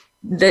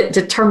 That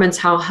determines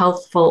how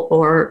healthful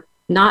or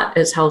not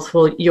as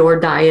healthful your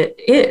diet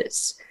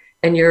is.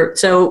 And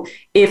so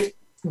if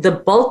the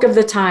bulk of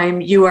the time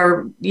you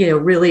are,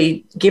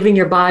 really giving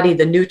your body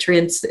the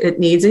nutrients it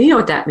needs, and you know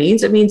what that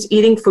means? It means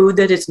eating food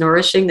that is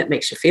nourishing, that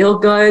makes you feel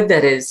good,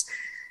 that is,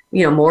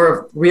 more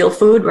of real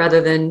food rather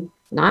than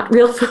not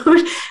real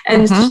food,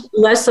 and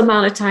less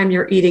amount of time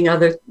you're eating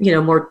other,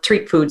 more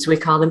treat foods, we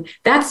call them.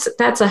 That's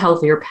a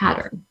healthier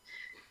pattern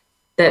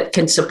that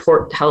can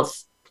support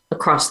health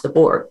across the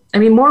board. I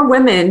mean, more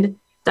women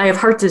die of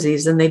heart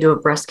disease than they do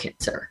of breast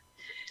cancer.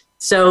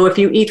 So if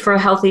you eat for a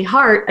healthy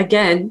heart,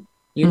 again,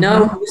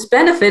 who's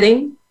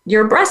benefiting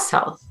your breast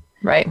health.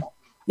 Right.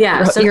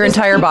 Yeah. So your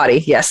entire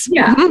body. Yes.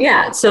 Yeah.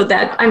 Yeah. So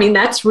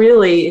that's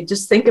really,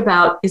 just think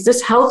about, is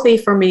this healthy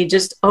for me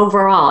just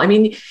overall? I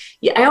mean,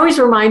 I always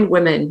remind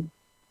women,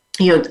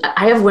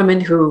 I have women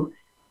who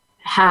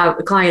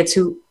have clients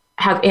who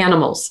have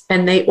animals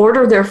and they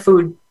order their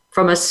food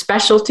from a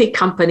specialty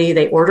company.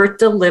 They order it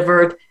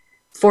delivered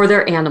for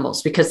their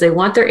animals because they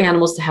want their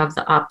animals to have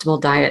the optimal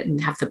diet and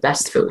have the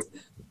best food.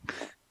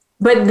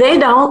 but they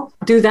don't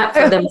do that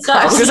for I was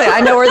themselves. gonna say, I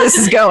know where this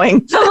is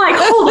going. I'm like,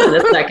 hold on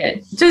a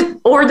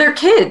second. Or their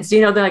kids,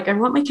 they're like, I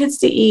want my kids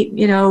to eat,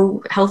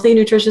 healthy,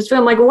 nutritious food.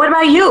 I'm like, well, what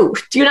about you?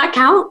 Do you not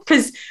count?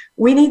 Because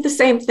we need the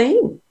same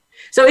thing.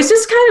 So it's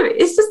just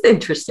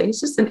interesting.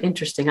 It's just an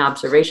interesting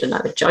observation,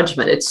 not a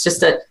judgment. It's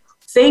just that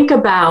think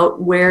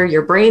about where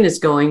your brain is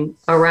going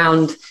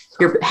around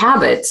your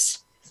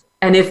habits.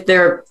 And if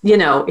they're,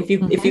 if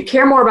you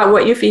care more about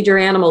what you feed your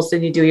animals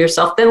than you do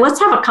yourself, then let's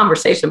have a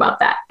conversation about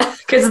that.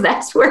 Because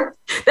that's where,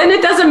 then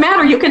it doesn't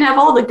matter. You can have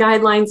all the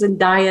guidelines and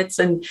diets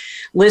and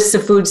lists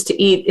of foods to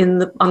eat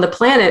on the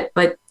planet,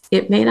 but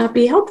it may not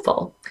be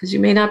helpful because you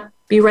may not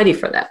be ready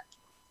for that.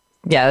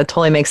 Yeah, that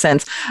totally makes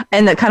sense.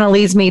 And that kind of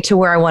leads me to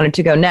where I wanted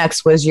to go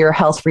next was your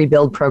Health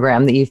Rebuild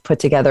program that you've put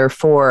together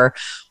for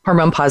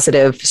hormone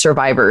positive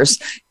survivors.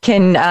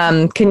 Can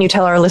you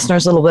tell our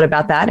listeners a little bit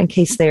about that in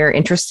case they're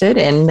interested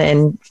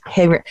in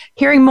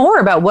hearing more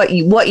about what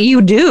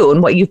you do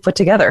and what you've put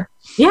together?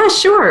 Yeah,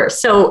 sure.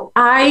 So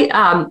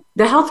the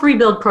Health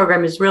Rebuild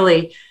program is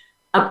really,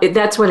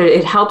 that's what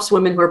it helps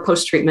women who are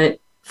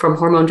post-treatment from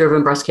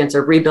hormone-driven breast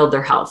cancer rebuild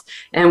their health.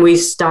 And we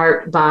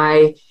start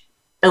by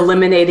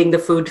eliminating the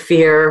food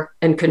fear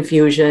and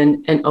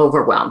confusion and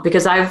overwhelm.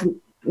 Because I've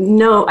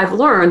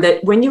learned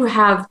that when you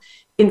have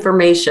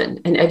information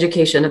and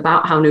education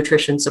about how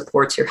nutrition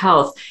supports your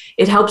health,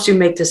 it helps you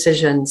make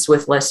decisions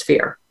with less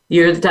fear.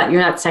 You're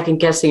not second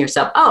guessing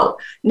yourself. Oh,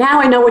 now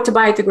I know what to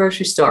buy at the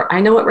grocery store. I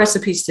know what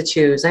recipes to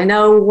choose. I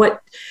know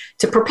what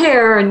to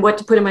prepare and what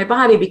to put in my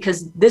body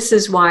because this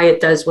is why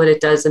it does what it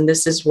does. And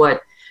this is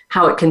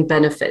how it can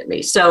benefit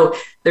me. So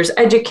there's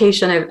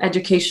education. I have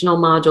educational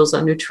modules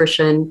on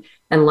nutrition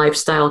and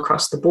lifestyle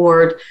across the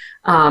board.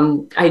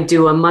 I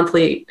do a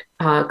monthly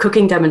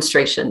cooking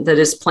demonstration that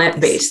is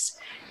plant-based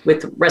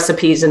with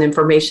recipes and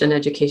information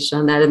education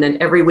on that. And then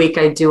every week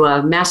I do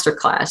a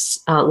masterclass,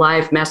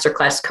 live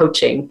masterclass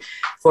coaching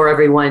for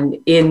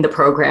everyone in the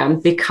program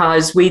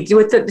because we do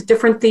it a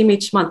different theme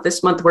each month.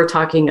 This month we're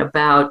talking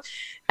about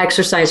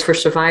exercise for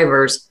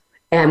survivors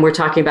and we're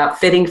talking about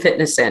fitting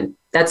fitness in.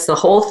 That's the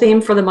whole theme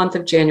for the month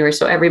of January.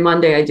 So every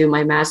Monday I do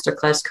my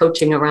masterclass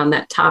coaching around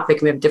that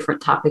topic. We have a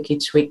different topic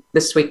each week.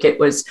 This week it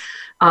was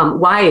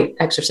why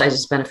exercise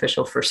is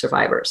beneficial for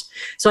survivors.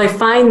 So I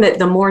find that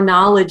the more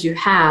knowledge you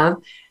have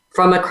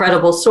from a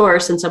credible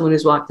source and someone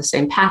who's walked the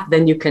same path,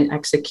 then you can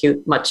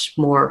execute much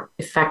more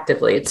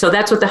effectively. So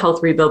that's what the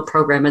Health Rebuild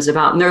program is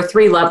about. And there are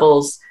 3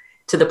 levels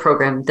to the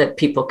program that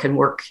people can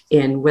work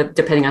in with,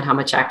 depending on how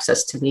much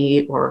access to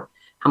me or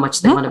how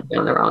much they want to be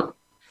on their own.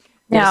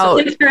 Now, so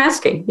thanks for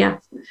asking. Yeah.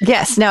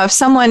 Yes. Now, if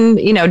someone,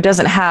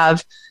 doesn't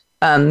have,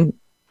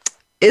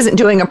 isn't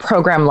doing a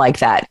program like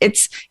that,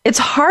 it's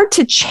hard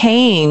to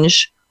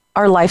change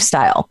our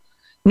lifestyle.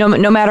 No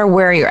matter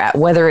where you're at,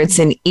 whether it's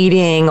in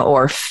eating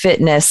or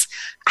fitness,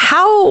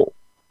 how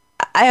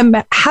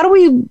do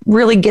we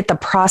really get the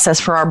process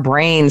for our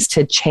brains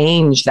to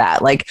change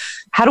that? Like,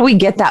 how do we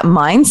get that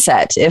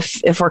mindset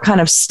if we're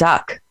kind of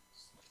stuck?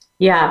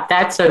 Yeah,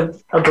 that's a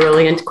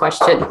brilliant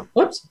question.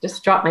 Whoops,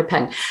 just dropped my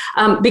pen.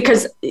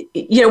 Because,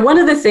 one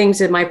of the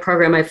things in my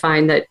program, I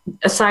find that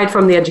aside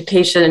from the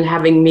education and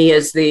having me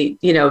as the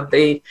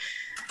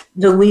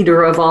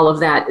leader of all of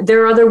that,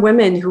 there are other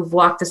women who've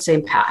walked the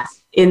same path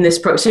in this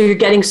program. So you're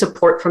getting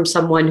support from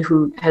someone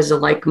who has a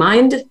like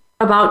mind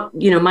about,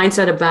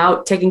 mindset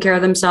about taking care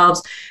of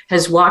themselves,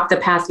 has walked the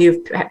path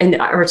and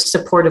are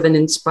supportive and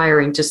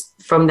inspiring just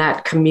from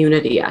that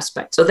community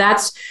aspect. So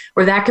that's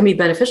where that can be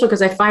beneficial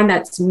because I find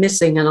that's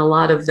missing in a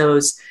lot of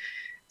those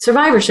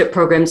survivorship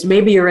programs.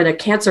 Maybe you're in a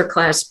cancer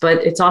class,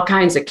 but it's all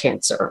kinds of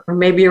cancer. Or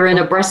maybe you're in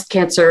a breast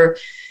cancer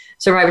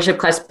survivorship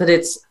class, but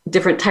it's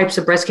different types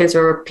of breast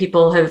cancer or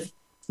people have,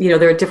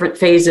 there are different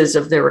phases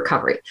of their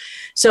recovery.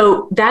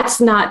 So that's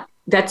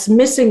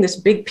missing this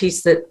big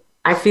piece that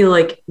I feel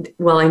like,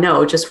 well, I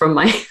know just from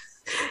my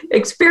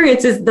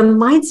experiences, the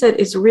mindset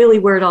is really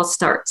where it all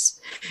starts.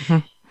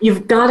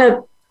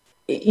 Mm-hmm.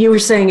 You were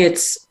saying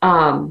it's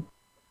a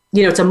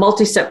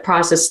multi-step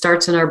process,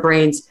 starts in our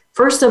brains.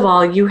 First of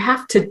all, you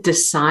have to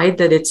decide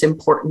that it's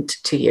important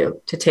to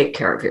you to take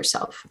care of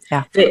yourself,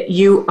 that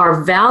you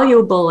are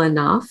valuable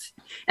enough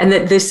and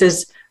that this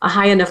is a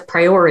high enough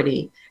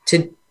priority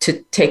to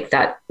take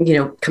that,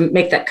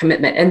 make that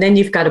commitment. And then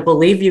you've got to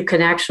believe you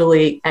can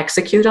actually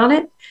execute on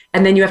it.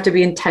 And then you have to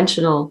be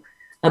intentional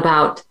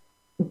about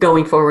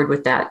going forward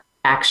with that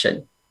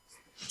action.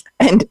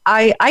 And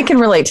I can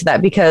relate to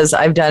that because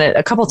I've done it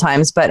a couple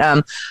times,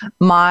 but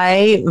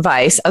my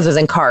vice, other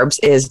than carbs,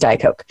 is Diet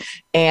Coke.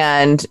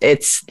 And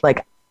it's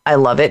like, I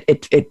love it.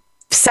 It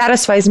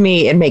satisfies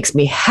me. It makes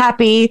me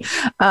happy.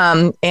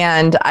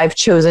 And I've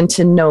chosen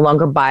to no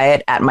longer buy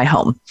it at my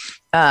home.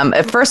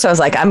 At first I was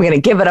like, I'm going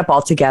to give it up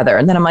altogether.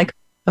 And then I'm like,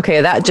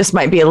 okay, that just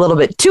might be a little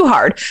bit too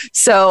hard.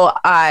 So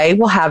I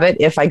will have it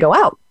if I go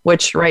out,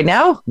 which right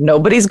now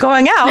nobody's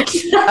going out.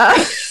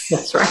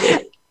 That's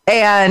right.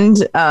 And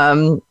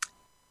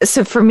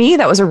So for me,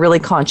 that was a really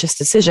conscious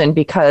decision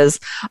because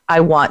I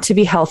want to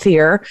be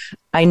healthier.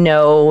 I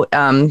know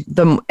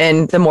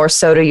the more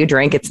soda you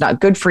drink, it's not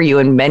good for you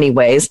in many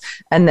ways.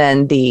 And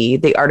then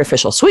the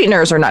artificial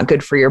sweeteners are not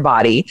good for your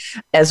body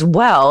as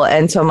well.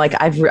 And so I'm like,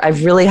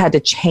 I've really had to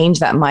change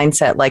that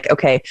mindset. Like,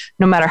 okay,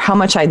 no matter how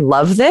much I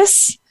love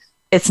this,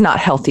 it's not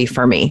healthy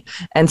for me.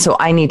 And so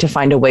I need to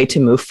find a way to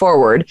move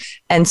forward.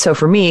 And so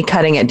for me,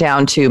 cutting it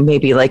down to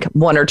maybe like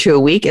 1 or 2 a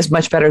week is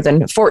much better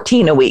than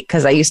 14 a week,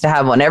 because I used to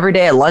have one every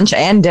day at lunch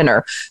and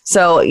dinner.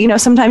 So,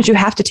 sometimes you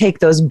have to take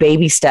those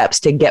baby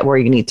steps to get where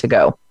you need to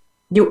go.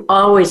 You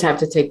always have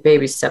to take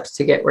baby steps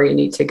to get where you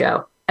need to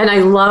go. And I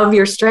love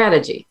your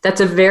strategy.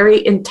 That's a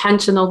very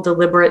intentional,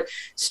 deliberate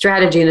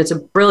strategy, and it's a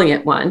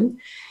brilliant one.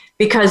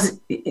 Because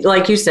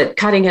like you said,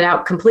 cutting it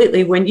out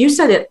completely, when you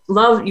said you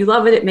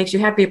love it, it makes you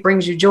happy, it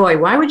brings you joy.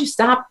 Why would you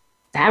stop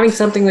having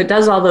something that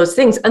does all those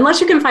things? Unless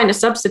you can find a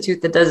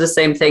substitute that does the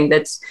same thing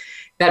that's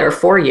better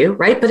for you,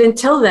 right? But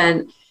until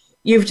then,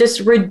 you've just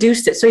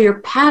reduced it. So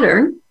your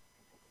pattern,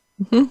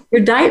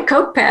 your Diet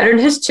Coke pattern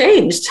has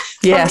changed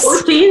from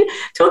 14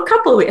 to a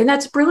couple of weeks. And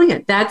that's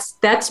brilliant.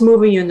 That's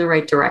moving you in the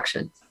right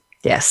direction.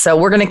 Yes. So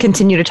we're going to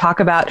continue to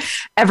talk about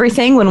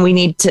everything when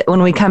we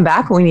come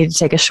back. We need to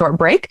take a short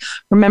break.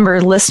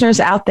 Remember, listeners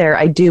out there,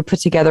 I do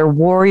put together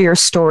Warrior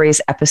Stories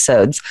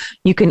episodes.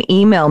 You can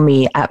email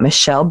me at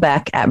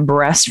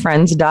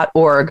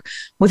michellebeck@breastfriends.org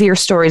with your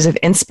stories of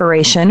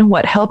inspiration,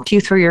 what helped you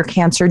through your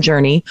cancer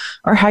journey,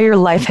 or how your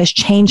life has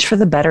changed for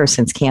the better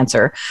since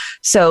cancer.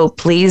 So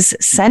please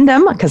send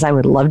them, because I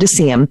would love to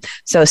see them.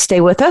 So stay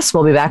with us.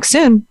 We'll be back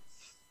soon.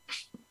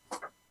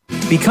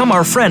 Become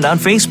our friend on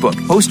Facebook.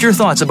 Post your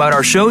thoughts about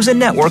our shows and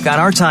network on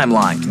our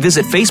timeline.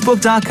 Visit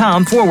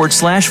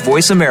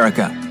facebook.com/Voice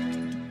America.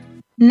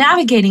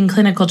 Navigating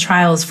clinical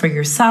trials for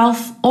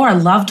yourself or a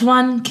loved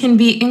one can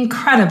be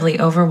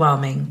incredibly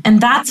overwhelming, and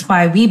that's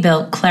why we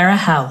built Clara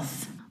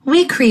Health.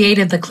 We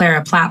created the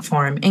Clara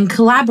platform in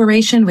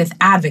collaboration with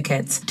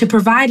advocates to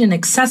provide an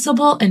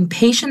accessible and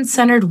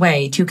patient-centered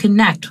way to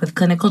connect with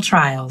clinical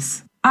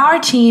trials. Our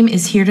team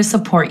is here to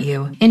support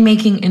you in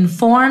making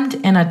informed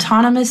and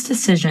autonomous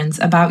decisions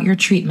about your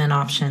treatment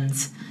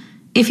options.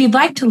 If you'd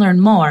like to learn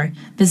more,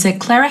 visit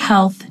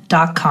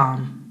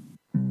clarahealth.com.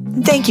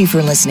 Thank you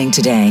for listening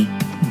today.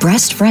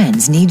 Breast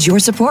Friends needs your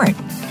support.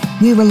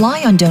 We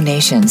rely on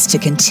donations to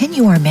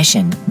continue our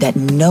mission that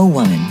no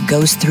woman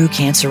goes through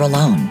cancer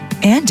alone,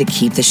 and to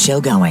keep the show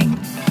going.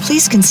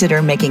 Please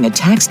consider making a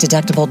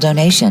tax-deductible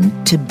donation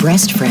to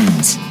Breast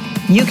Friends.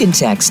 You can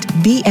text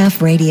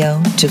BF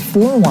Radio to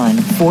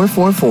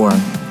 41444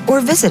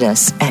 or visit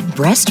us at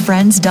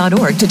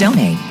breastfriends.org to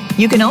donate.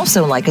 You can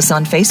also like us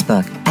on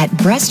Facebook at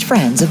Breast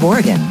Friends of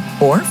Oregon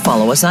or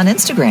follow us on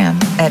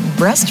Instagram at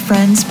Breast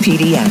Friends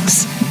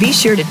PDX. Be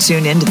sure to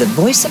tune in to the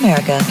Voice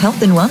America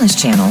Health and Wellness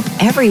channel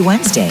every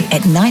Wednesday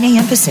at 9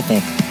 a.m.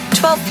 Pacific,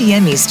 12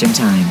 p.m. Eastern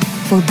Time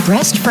for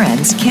Breast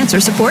Friends Cancer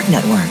Support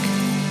Network.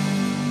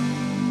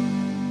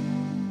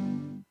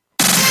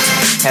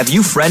 Have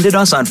you friended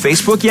us on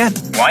Facebook yet?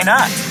 Why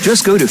not?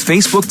 Just go to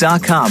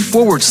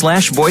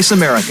facebook.com/Voice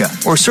America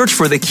or search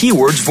for the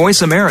keywords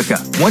Voice America.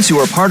 Once you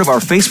are part of our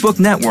Facebook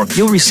network,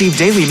 you'll receive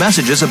daily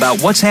messages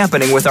about what's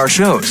happening with our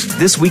shows,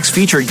 this week's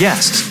featured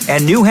guests,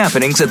 and new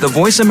happenings at the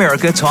Voice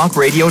America Talk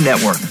Radio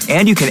Network.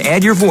 And you can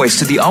add your voice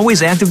to the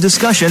always active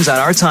discussions on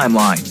our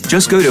timeline.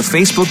 Just go to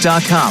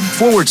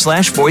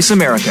facebook.com/Voice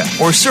America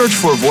or search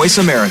for Voice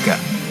America.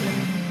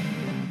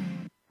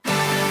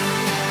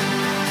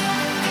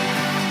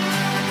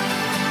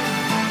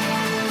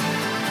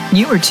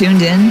 You are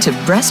tuned in to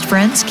Breast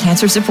Friends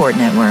Cancer Support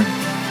Network.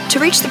 To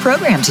reach the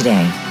program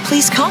today,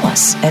 please call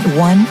us at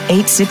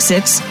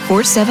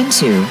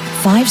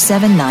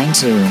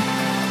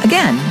 1-866-472-5792.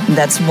 Again,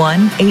 that's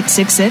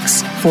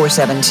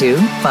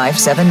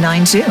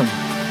 1-866-472-5792.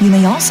 You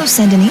may also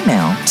send an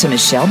email to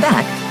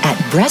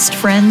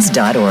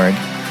michellebeck@breastfriends.org.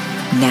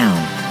 Now,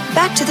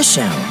 back to the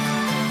show.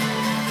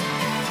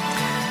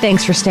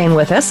 Thanks for staying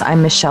with us.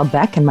 I'm Michelle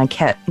Beck, and my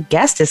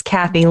guest is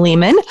Kathy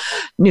Lehman,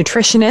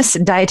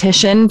 nutritionist,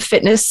 dietitian,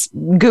 fitness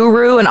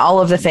guru, and all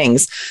of the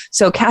things.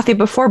 So, Kathy,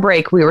 before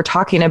break, we were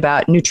talking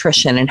about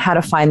nutrition and how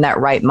to find that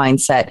right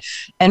mindset.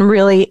 And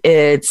really,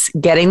 it's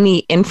getting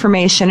the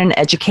information and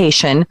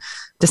education,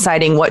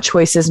 deciding what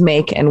choices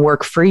make and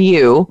work for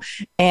you,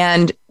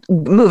 and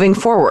moving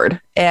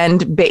forward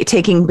and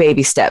taking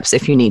baby steps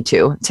if you need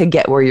to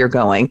get where you're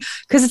going,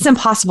 because it's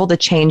impossible to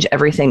change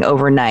everything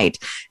overnight.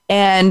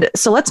 And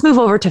so let's move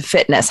over to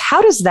fitness.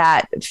 How does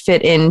that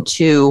fit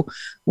into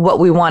what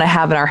we want to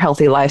have in our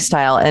healthy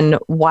lifestyle? And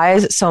why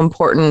is it so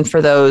important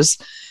for those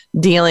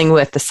dealing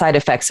with the side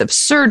effects of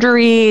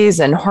surgeries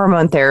and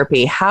hormone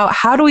therapy?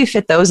 How do we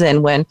fit those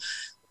in when,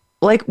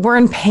 like, we're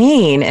in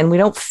pain and we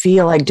don't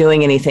feel like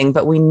doing anything,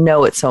 but we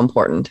know it's so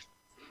important?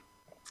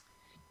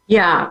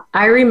 Yeah,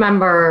 I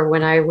remember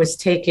when I was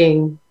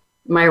taking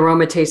my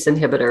aromatase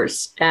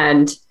inhibitors,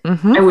 and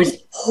I was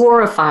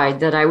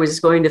horrified that I was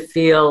going to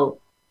feel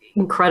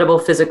incredible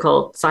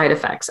physical side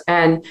effects.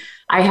 And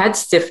I had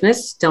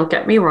stiffness, don't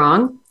get me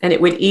wrong, and it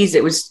would ease.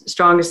 It was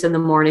strongest in the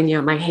morning,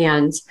 my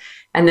hands.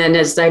 And then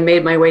as I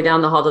made my way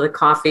down the hall to the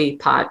coffee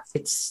pot,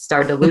 it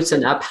started to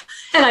loosen up.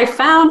 And I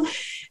found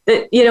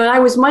that, I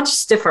was much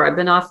stiffer. I've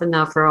been off and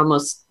now for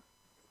almost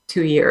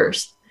 2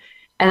 years.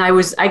 And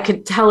I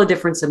could tell a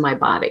difference in my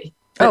body.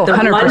 But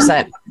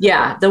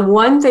 100%. The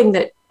one thing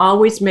that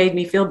always made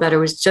me feel better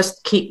was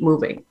just keep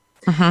moving.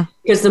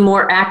 Because the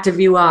more active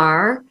you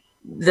are,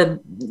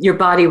 your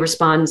body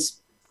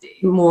responds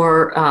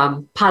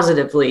more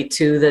positively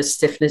to the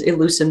stiffness. It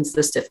loosens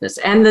the stiffness.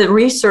 And the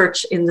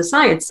research in the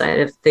science side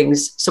of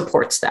things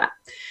supports that.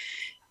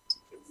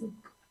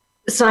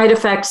 Side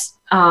effects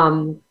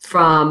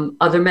from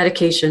other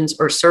medications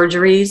or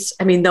surgeries,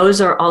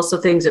 those are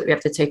also things that we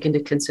have to take into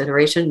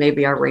consideration.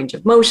 Maybe our range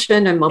of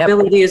motion and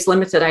mobility is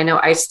limited. I know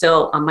I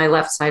still, on my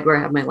left side where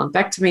I have my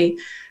lumpectomy,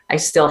 I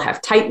still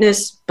have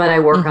tightness, but I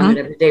work on it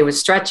every day with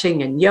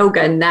stretching and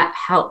yoga, and that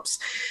helps.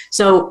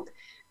 So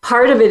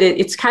part of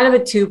it's kind of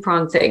a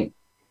two-pronged thing.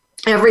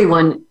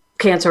 Everyone,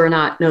 cancer or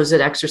not, knows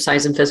that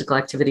exercise and physical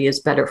activity is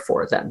better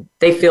for them.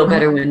 They feel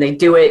better when they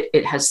do it.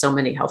 It has so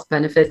many health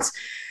benefits.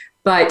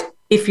 But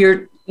if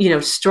you're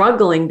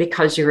struggling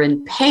because you're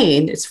in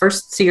pain, it's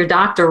first see your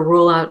doctor,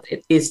 rule out,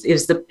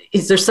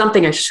 is there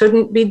something I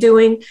shouldn't be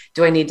doing?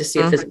 Do I need to see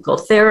a physical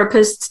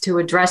therapist to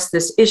address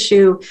this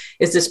issue?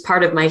 Is this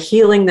part of my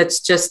healing that's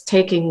just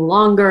taking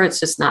longer? It's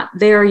just not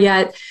there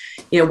yet.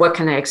 What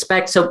can I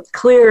expect? So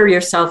clear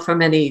yourself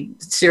from any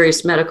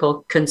serious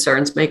medical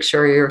concerns, make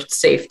sure you're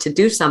safe to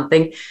do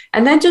something,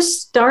 and then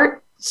just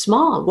start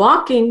small.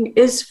 Walking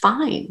is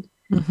fine.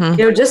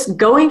 Just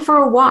going for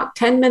a walk,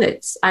 10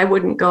 minutes. I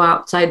wouldn't go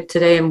outside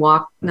today and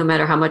walk no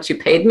matter how much you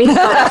paid me. But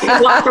I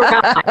can walk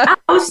around my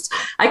house.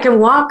 I can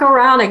walk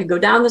around. I can go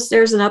down the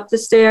stairs and up the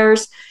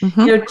stairs.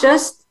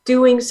 Just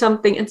doing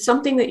something and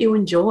something that you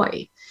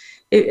enjoy.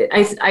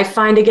 I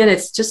find, again,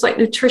 it's just like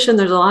nutrition.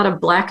 There's a lot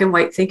of black and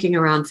white thinking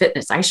around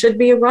fitness. I should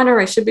be a runner.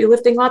 I should be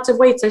lifting lots of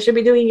weights. I should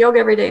be doing yoga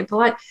every day and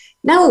Pilates.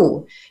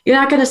 No, you're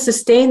not going to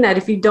sustain that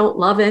if you don't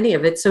love any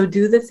of it. So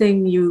do the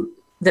thing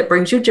that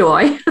brings you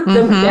joy,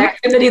 the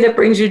activity that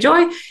brings you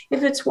joy.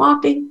 If it's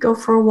walking, go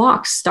for a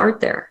walk, start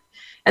there,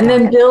 and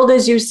then build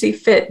as you see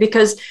fit,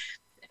 because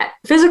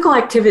physical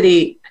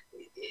activity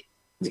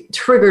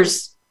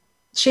triggers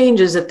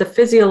changes at the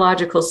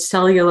physiological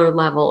cellular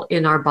level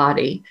in our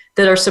body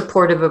that are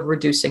supportive of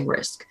reducing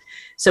risk.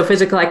 So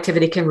physical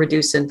activity can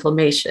reduce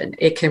inflammation.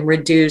 It can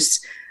reduce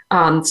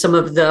some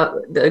of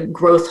the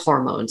growth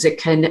hormones. It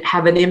can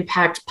have an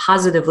impact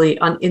positively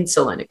on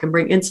insulin. It can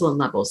bring insulin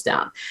levels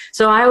down.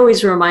 So I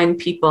always remind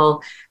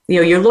people,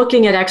 you're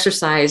looking at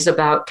exercise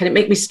about, can it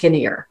make me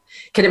skinnier?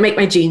 Can it make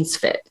my jeans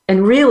fit?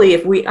 And really,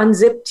 if we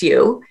unzipped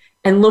you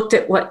and looked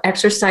at what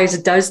exercise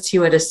does to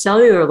you at a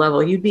cellular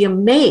level, you'd be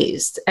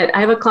amazed. I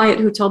have a client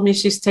who told me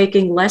she's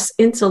taking less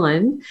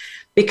insulin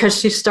because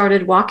she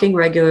started walking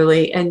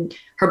regularly and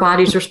her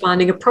body's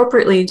responding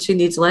appropriately, and she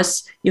needs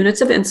less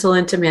units of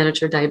insulin to manage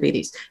her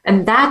diabetes.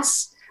 And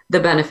that's the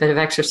benefit of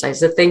exercise,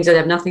 the things that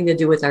have nothing to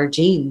do with our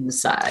gene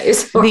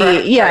size.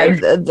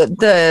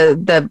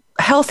 The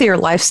healthier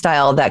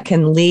lifestyle that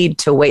can lead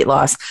to weight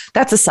loss,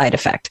 that's a side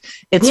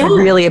effect. It's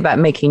really about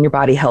making your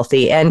body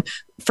healthy. And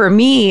for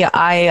me,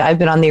 I've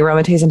been on the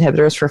aromatase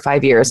inhibitors for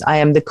 5 years. I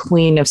am the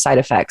queen of side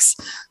effects.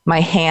 My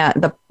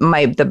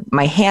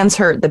hands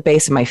hurt, the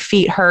base of my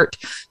feet hurt.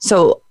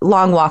 So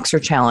long walks are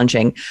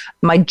challenging.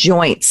 My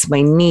joints,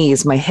 my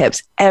knees, my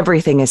hips,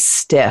 everything is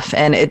stiff.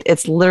 And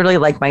it's literally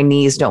like my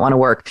knees don't want to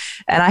work.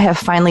 And I have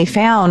finally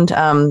found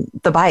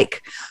the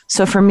bike.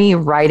 So for me,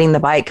 riding the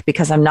bike,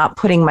 because I'm not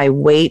putting my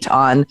weight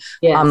on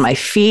my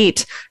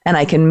feet, and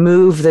I can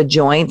move the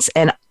joints,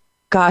 and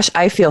gosh,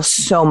 I feel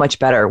so much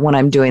better when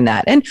I'm doing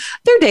that. And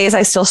there are days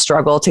I still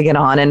struggle to get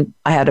on, and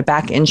I had a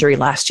back injury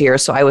last year,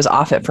 so I was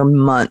off it for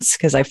months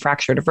because I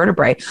fractured a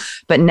vertebrae.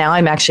 But now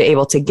I'm actually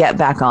able to get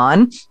back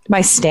on.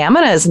 My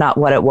stamina is not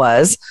what it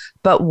was,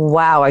 but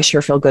wow, I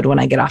sure feel good when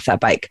I get off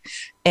that bike.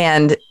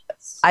 And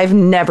I've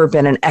never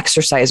been an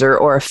exerciser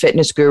or a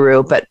fitness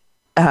guru, but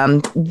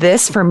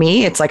this for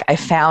me, it's like I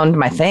found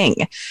my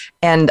thing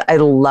and I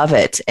love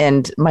it.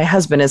 And my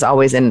husband is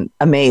always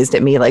amazed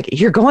at me, like,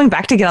 you're going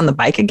back to get on the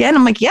bike again?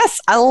 I'm like, yes,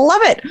 I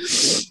love it.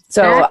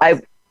 So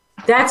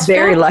that's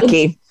very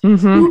lucky.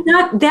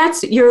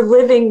 You're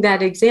living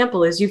that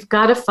example. Is you've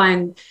got to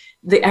find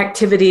the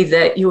activity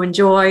that you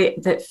enjoy,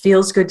 that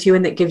feels good to you,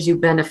 and that gives you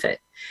benefit.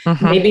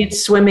 Maybe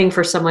it's swimming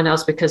for someone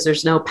else because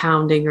there's no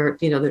pounding, or,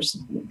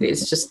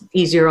 it's just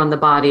easier on the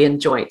body and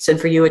joints. And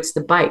for you, it's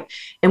the bike.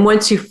 And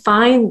once you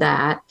find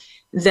that,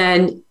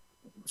 then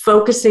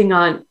focusing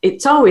on,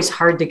 it's always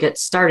hard to get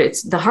started.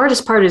 The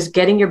hardest part is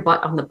getting your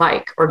butt on the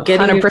bike, or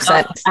getting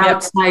yourself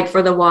outside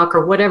for the walk,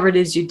 or whatever it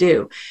is you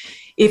do.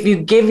 If you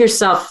give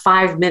yourself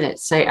 5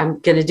 minutes, say, I'm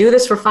going to do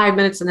this for 5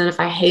 minutes, and then if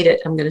I hate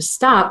it, I'm going to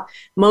stop.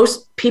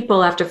 Most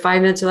people after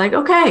 5 minutes are like,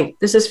 okay,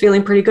 this is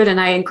feeling pretty good. And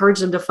I encourage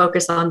them to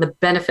focus on the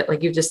benefit,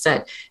 like you just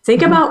said.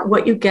 Think about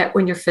what you get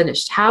when you're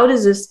finished. How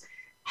does this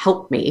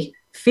help me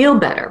feel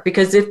better?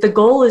 Because if the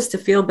goal is to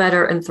feel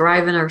better and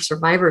thrive in our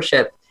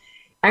survivorship,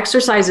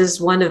 exercise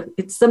is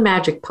it's the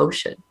magic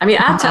potion. I mean,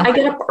 I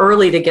get up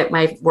early to get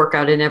my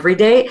workout in every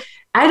day.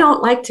 I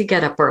don't like to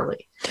get up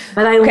early,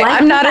 but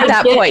I'm not at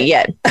that point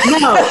yet.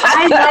 No,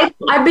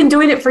 I've been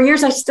doing it for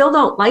years. I still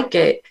don't like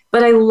it,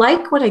 but I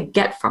like what I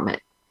get from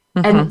it.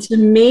 Mm-hmm. And to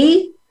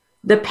me,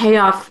 the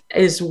payoff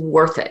is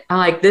worth it. I'm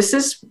like, this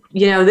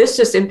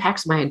just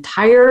impacts my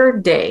entire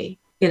day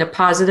in a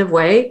positive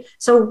way.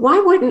 So why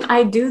wouldn't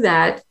I do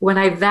that when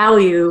I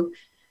value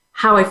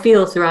how I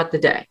feel throughout the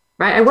day,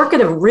 right? I work at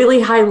a really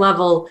high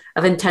level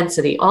of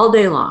intensity all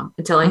day long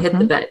until I hit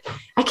the bed.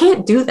 I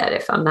can't do that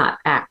if I'm not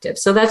active.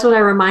 So that's what I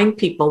remind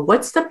people.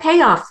 What's the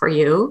payoff for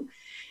you?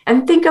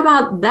 And think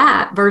about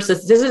that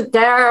versus this is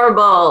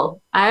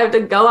terrible. I have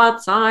to go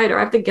outside or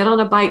I have to get on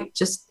a bike.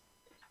 Just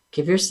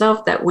give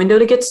yourself that window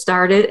to get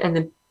started and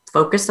then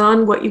focus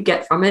on what you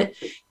get from it.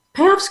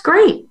 Payoff's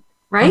great,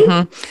 right?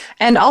 Mm-hmm.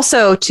 And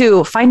also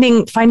too,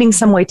 finding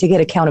some way to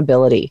get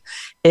accountability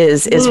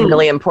is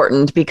really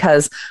important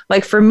because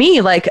like for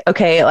me, like,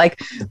 okay, like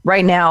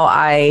right now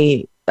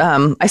I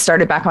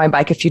started back on my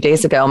bike a few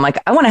days ago. I'm like,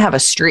 I want to have a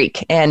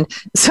streak. And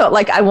so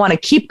like, I want to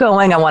keep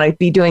going. I want to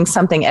be doing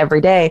something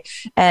every day.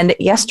 And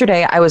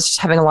yesterday I was just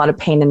having a lot of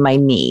pain in my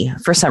knee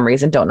for some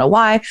reason. Don't know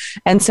why.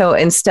 And so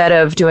instead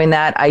of doing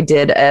that, I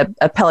did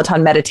a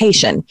Peloton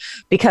meditation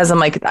because I'm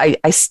like,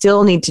 I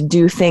still need to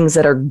do things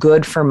that are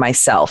good for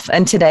myself.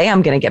 And today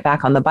I'm going to get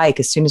back on the bike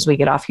as soon as we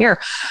get off here.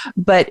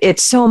 But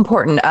it's so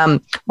important.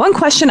 One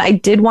question I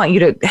did want you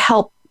to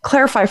help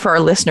clarify for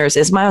our listeners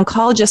is my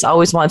oncologist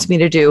always wants me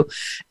to do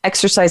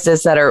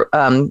exercises that are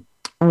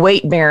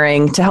weight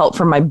bearing to help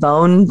for my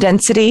bone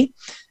density.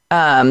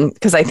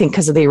 Because I think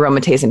because of the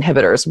aromatase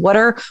inhibitors, what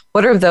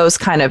are those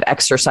kind of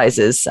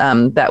exercises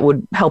that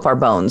would help our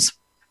bones?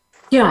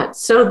 Yeah.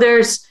 So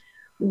there's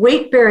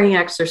weight bearing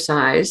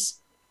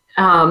exercise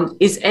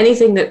is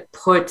anything that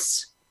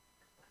puts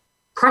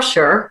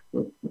pressure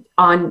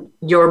on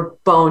your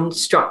bone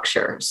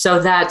structure.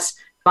 So that's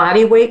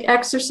body weight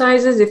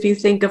exercises, if you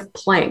think of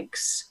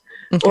planks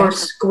or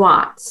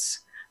squats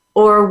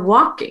or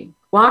walking.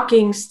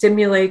 Walking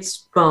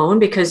stimulates bone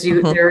because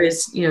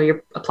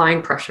you're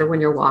applying pressure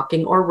when you're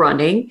walking or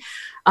running.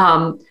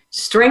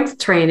 Strength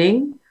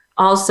training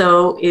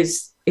also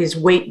is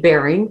weight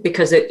bearing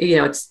because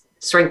it's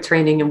strength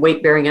training and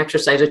weight bearing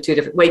exercise are two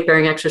different. Weight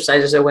bearing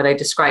exercises are what I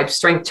described.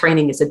 Strength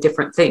training is a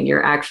different thing.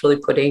 You're actually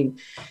putting,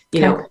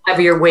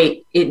 heavier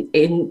weight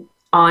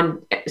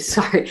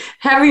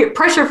heavier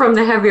pressure from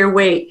the heavier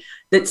weight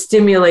that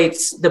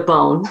stimulates the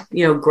bone,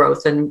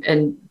 growth.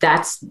 And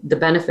that's the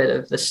benefit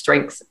of the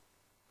strength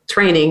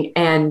training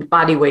and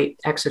body weight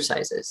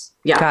exercises.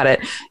 Yeah. Got it.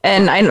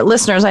 And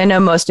listeners, I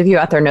know most of you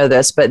out there know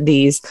this, but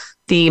the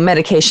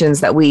medications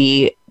that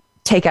we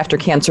take after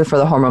cancer for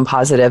the hormone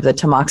positive, the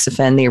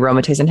tamoxifen, the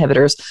aromatase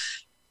inhibitors,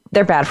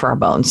 they're bad for our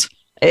bones.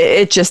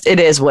 It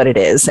is what it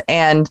is.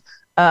 And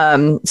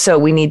so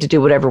we need to do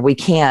whatever we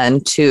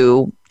can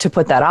to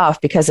put that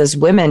off because as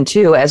women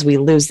too, as we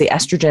lose the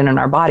estrogen in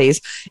our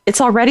bodies, it's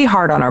already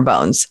hard on our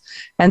bones.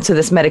 And so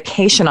this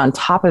medication on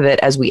top of it,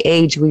 as we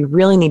age, we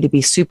really need to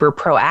be super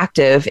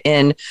proactive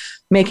in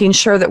making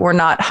sure that we're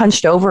not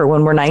hunched over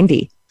when we're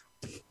 90.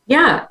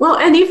 Yeah. Well,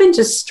 and even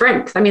just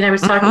strength. I mean, I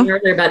was talking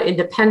earlier about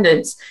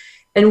independence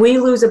and we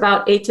lose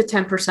about 8 to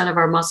 10% of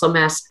our muscle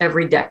mass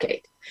every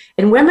decade.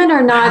 And women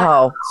are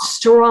not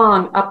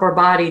strong upper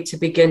body to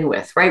begin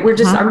with, right? We're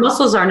just, our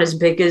muscles aren't as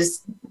big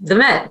as the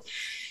men.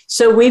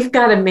 So we've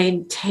got to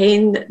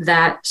maintain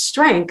that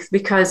strength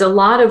because a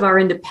lot of our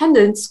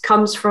independence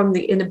comes from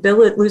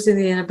losing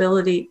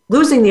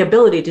the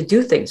ability to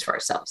do things for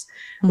ourselves.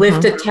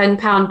 Lift a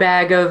 10-pound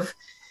bag of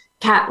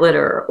cat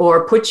litter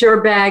or put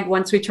your bag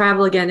once we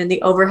travel again in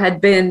the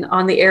overhead bin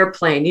on the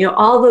airplane,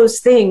 all those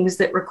things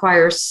that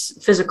require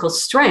physical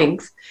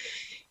strength.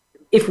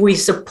 If we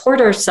support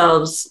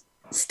ourselves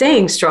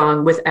staying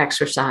strong with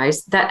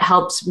exercise, that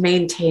helps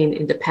maintain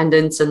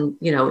independence and,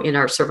 in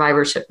our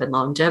survivorship and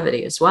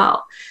longevity as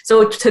well.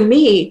 So to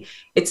me,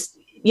 it's,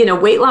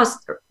 weight loss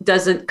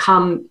doesn't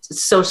come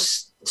so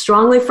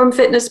strongly from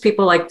fitness.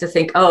 People like to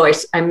think,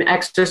 I'm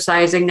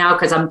exercising now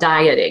because I'm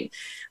dieting.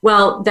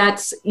 Well,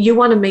 you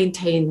want to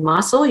maintain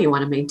muscle, you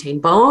want to maintain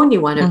bone, you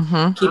want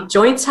to keep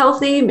joints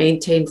healthy,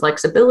 maintain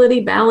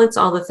flexibility, balance,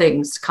 all the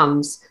things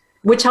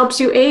which helps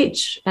you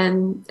age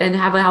and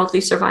have a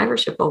healthy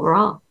survivorship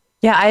overall.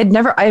 Yeah,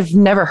 I've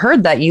never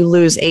heard that you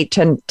lose 8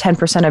 to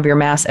 10% of your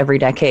mass every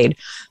decade.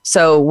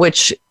 So,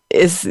 which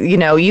is,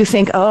 you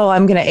think,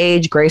 I'm going to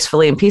age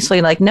gracefully and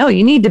peacefully. Like, no,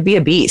 you need to be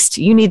a beast.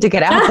 You need to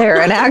get out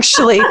there and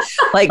actually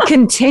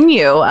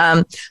continue.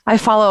 I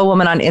follow a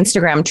woman on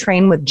Instagram,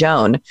 Train with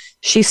Joan.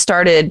 She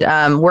started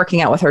working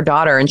out with her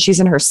daughter and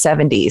she's in her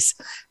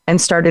 70s. And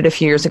started a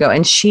few years ago.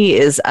 And she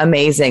is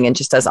amazing and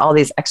just does all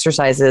these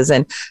exercises.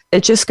 And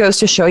it just goes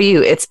to show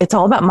you it's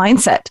all about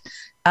mindset.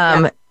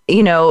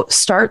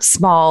 Start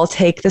small,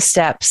 take the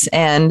steps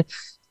and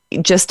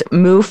just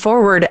move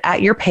forward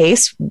at your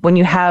pace when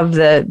you have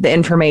the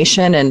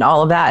information and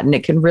all of that. And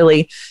it can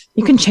really,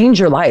 you can change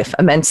your life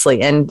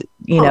immensely. And,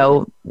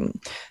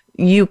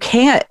 you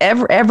can't,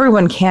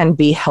 everyone can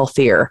be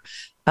healthier.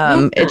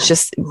 It's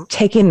just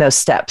taking those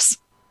steps.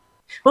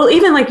 Well,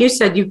 even like you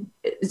said,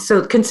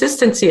 so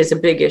consistency is a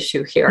big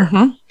issue here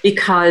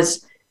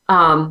because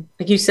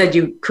like you said,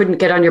 you couldn't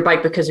get on your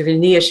bike because of your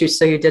knee issues,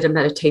 so you did a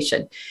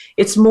meditation.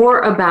 It's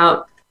more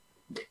about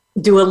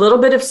do a little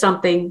bit of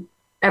something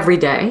every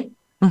day.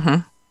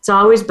 It's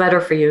always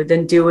better for you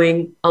than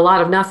doing a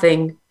lot of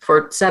nothing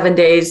for 7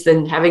 days,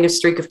 then having a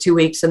streak of 2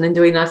 weeks, and then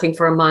doing nothing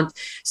for a month.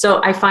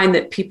 So I find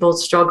that people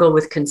struggle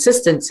with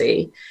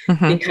consistency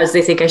because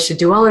they think I should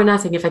do all or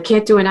nothing. If I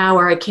can't do an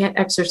hour, I can't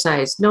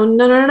exercise.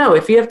 No.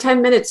 If you have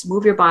 10 minutes,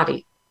 move your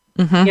body.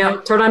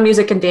 Turn on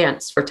music and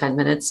dance for 10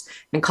 minutes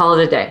and call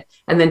it a day.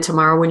 And then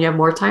tomorrow, when you have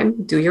more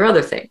time, do your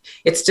other thing.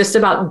 It's just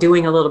about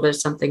doing a little bit of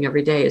something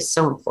every day is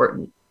so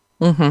important.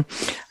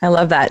 I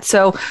love that.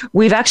 So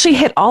we've actually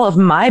hit all of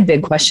my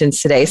big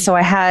questions today. So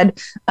I had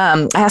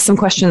some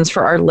questions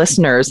for our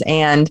listeners,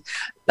 and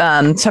so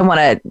I want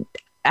to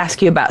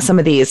ask you about some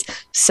of these.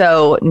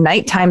 So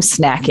nighttime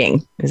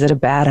snacking, is it a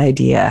bad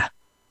idea?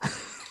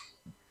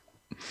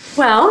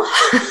 Well,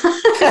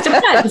 it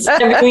depends.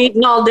 Have you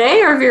eaten all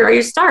day, or are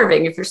you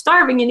starving? If you're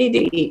starving, you need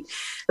to eat.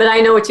 But I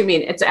know what you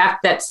mean. It's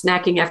that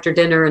snacking after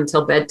dinner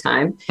until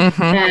bedtime.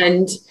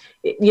 And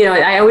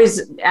I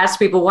always ask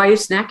people, why are you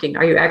snacking?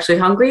 Are you actually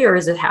hungry, or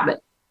is it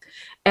habit?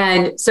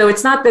 And so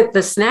it's not that the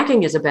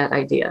snacking is a bad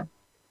idea.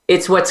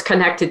 It's what's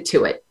connected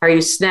to it. Are you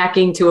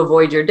snacking to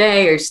avoid your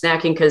day? Are you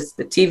snacking because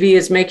the TV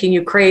is making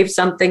you crave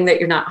something that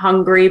you're not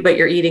hungry, but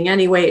you're eating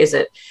anyway? Is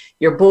it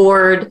you're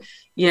bored?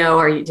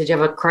 Did you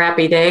have a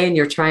crappy day and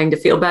you're trying to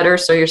feel better,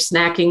 so you're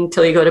snacking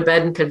till you go to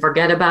bed and can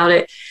forget about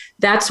it?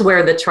 That's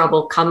where the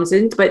trouble comes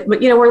in. But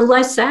we're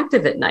less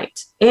active at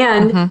night.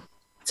 And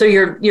so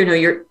you're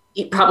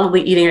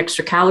probably eating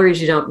extra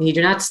calories you don't need.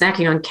 You're not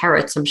snacking on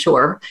carrots, I'm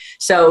sure.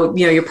 So,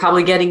 you're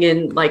probably getting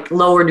in like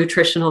lower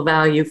nutritional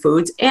value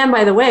foods. And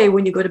by the way,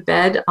 when you go to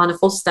bed on a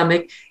full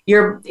stomach,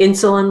 your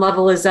insulin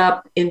level is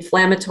up,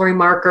 inflammatory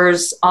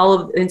markers, all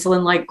of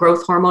insulin-like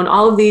growth hormone,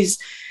 all of these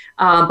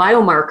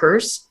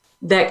biomarkers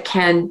that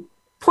can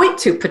point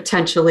to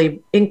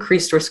potentially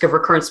increased risk of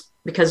recurrence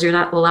because you're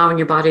not allowing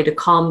your body to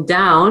calm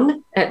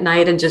down at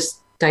night and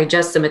just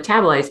digest and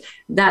metabolize.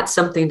 That's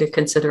something to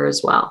consider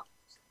as well.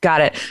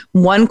 Got it.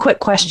 One quick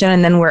question,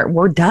 and then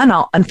we're done.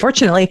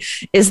 Unfortunately,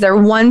 is there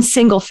one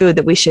single food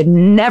that we should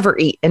never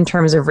eat in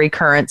terms of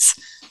recurrence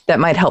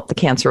that might help the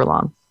cancer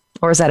along?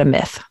 Or is that a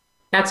myth?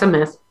 That's a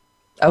myth.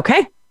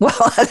 Okay.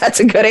 Well, that's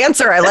a good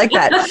answer. I like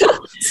that.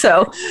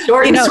 So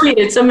short and sweet,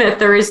 it's a myth.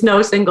 There is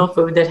no single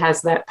food that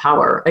has that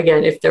power.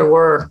 Again, if there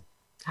were,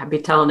 I'd be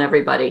telling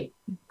everybody.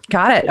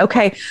 Got it.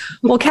 Okay.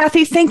 Well,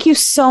 Kathy, thank you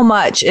so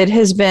much. It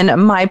has been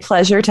my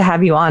pleasure to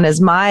have you on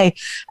as my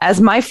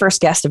first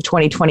guest of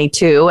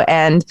 2022.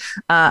 And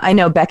I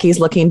know Becky's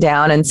looking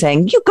down and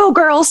saying, "You go,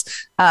 girls."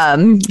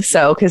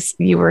 Because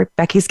you were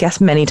Becky's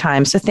guest many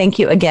times. So thank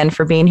you again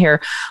for being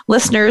here.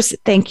 Listeners,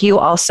 thank you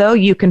also.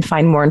 You can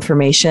find more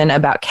information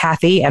about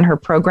Kathy and her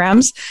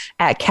programs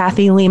at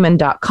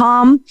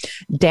KathyLehman.com,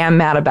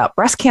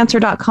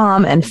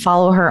 damnmadaboutbreastcancer.com, and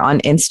follow her on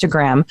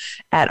Instagram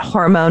at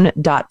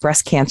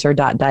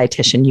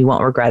hormone.breastcancer.dietitian. You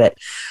won't regret it.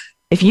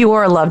 If you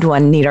or a loved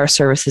one need our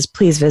services,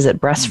 please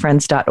visit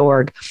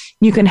breastfriends.org.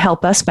 You can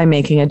help us by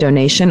making a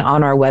donation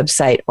on our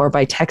website or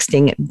by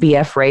texting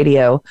BF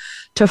Radio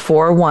to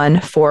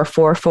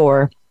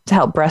 41444 to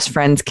help Breast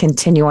Friends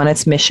continue on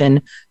its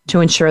mission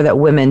to ensure that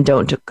women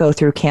don't go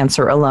through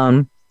cancer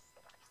alone.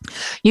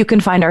 You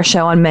can find our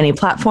show on many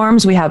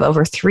platforms. We have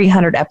over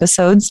 300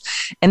 episodes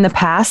in the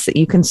past that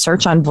you can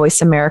search on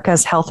Voice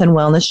America's Health and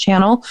Wellness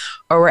channel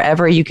or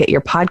wherever you get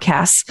your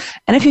podcasts.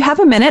 And if you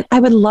have a minute, I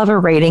would love a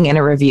rating and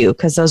a review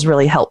because those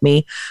really help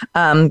me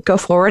go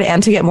forward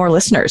and to get more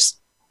listeners.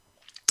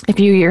 If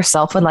you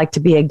yourself would like to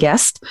be a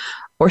guest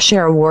or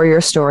share a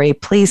warrior story,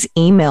 please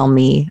email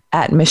me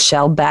at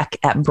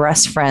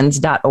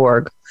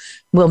michellebeck@breastfriends.org.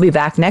 We'll be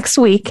back next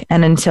week.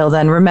 And until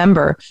then,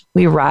 remember,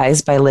 we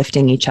rise by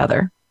lifting each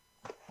other.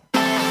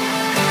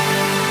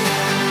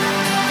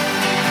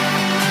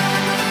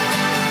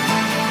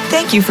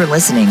 Thank you for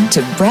listening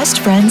to Breast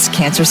Friends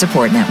Cancer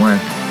Support Network.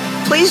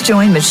 Please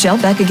join Michelle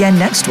Beck again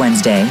next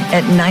Wednesday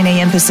at 9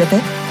 a.m.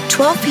 Pacific,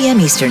 12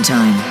 p.m. Eastern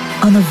Time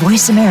on the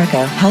Voice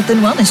America Health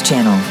and Wellness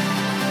Channel.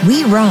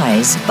 We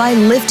rise by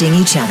lifting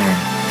each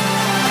other.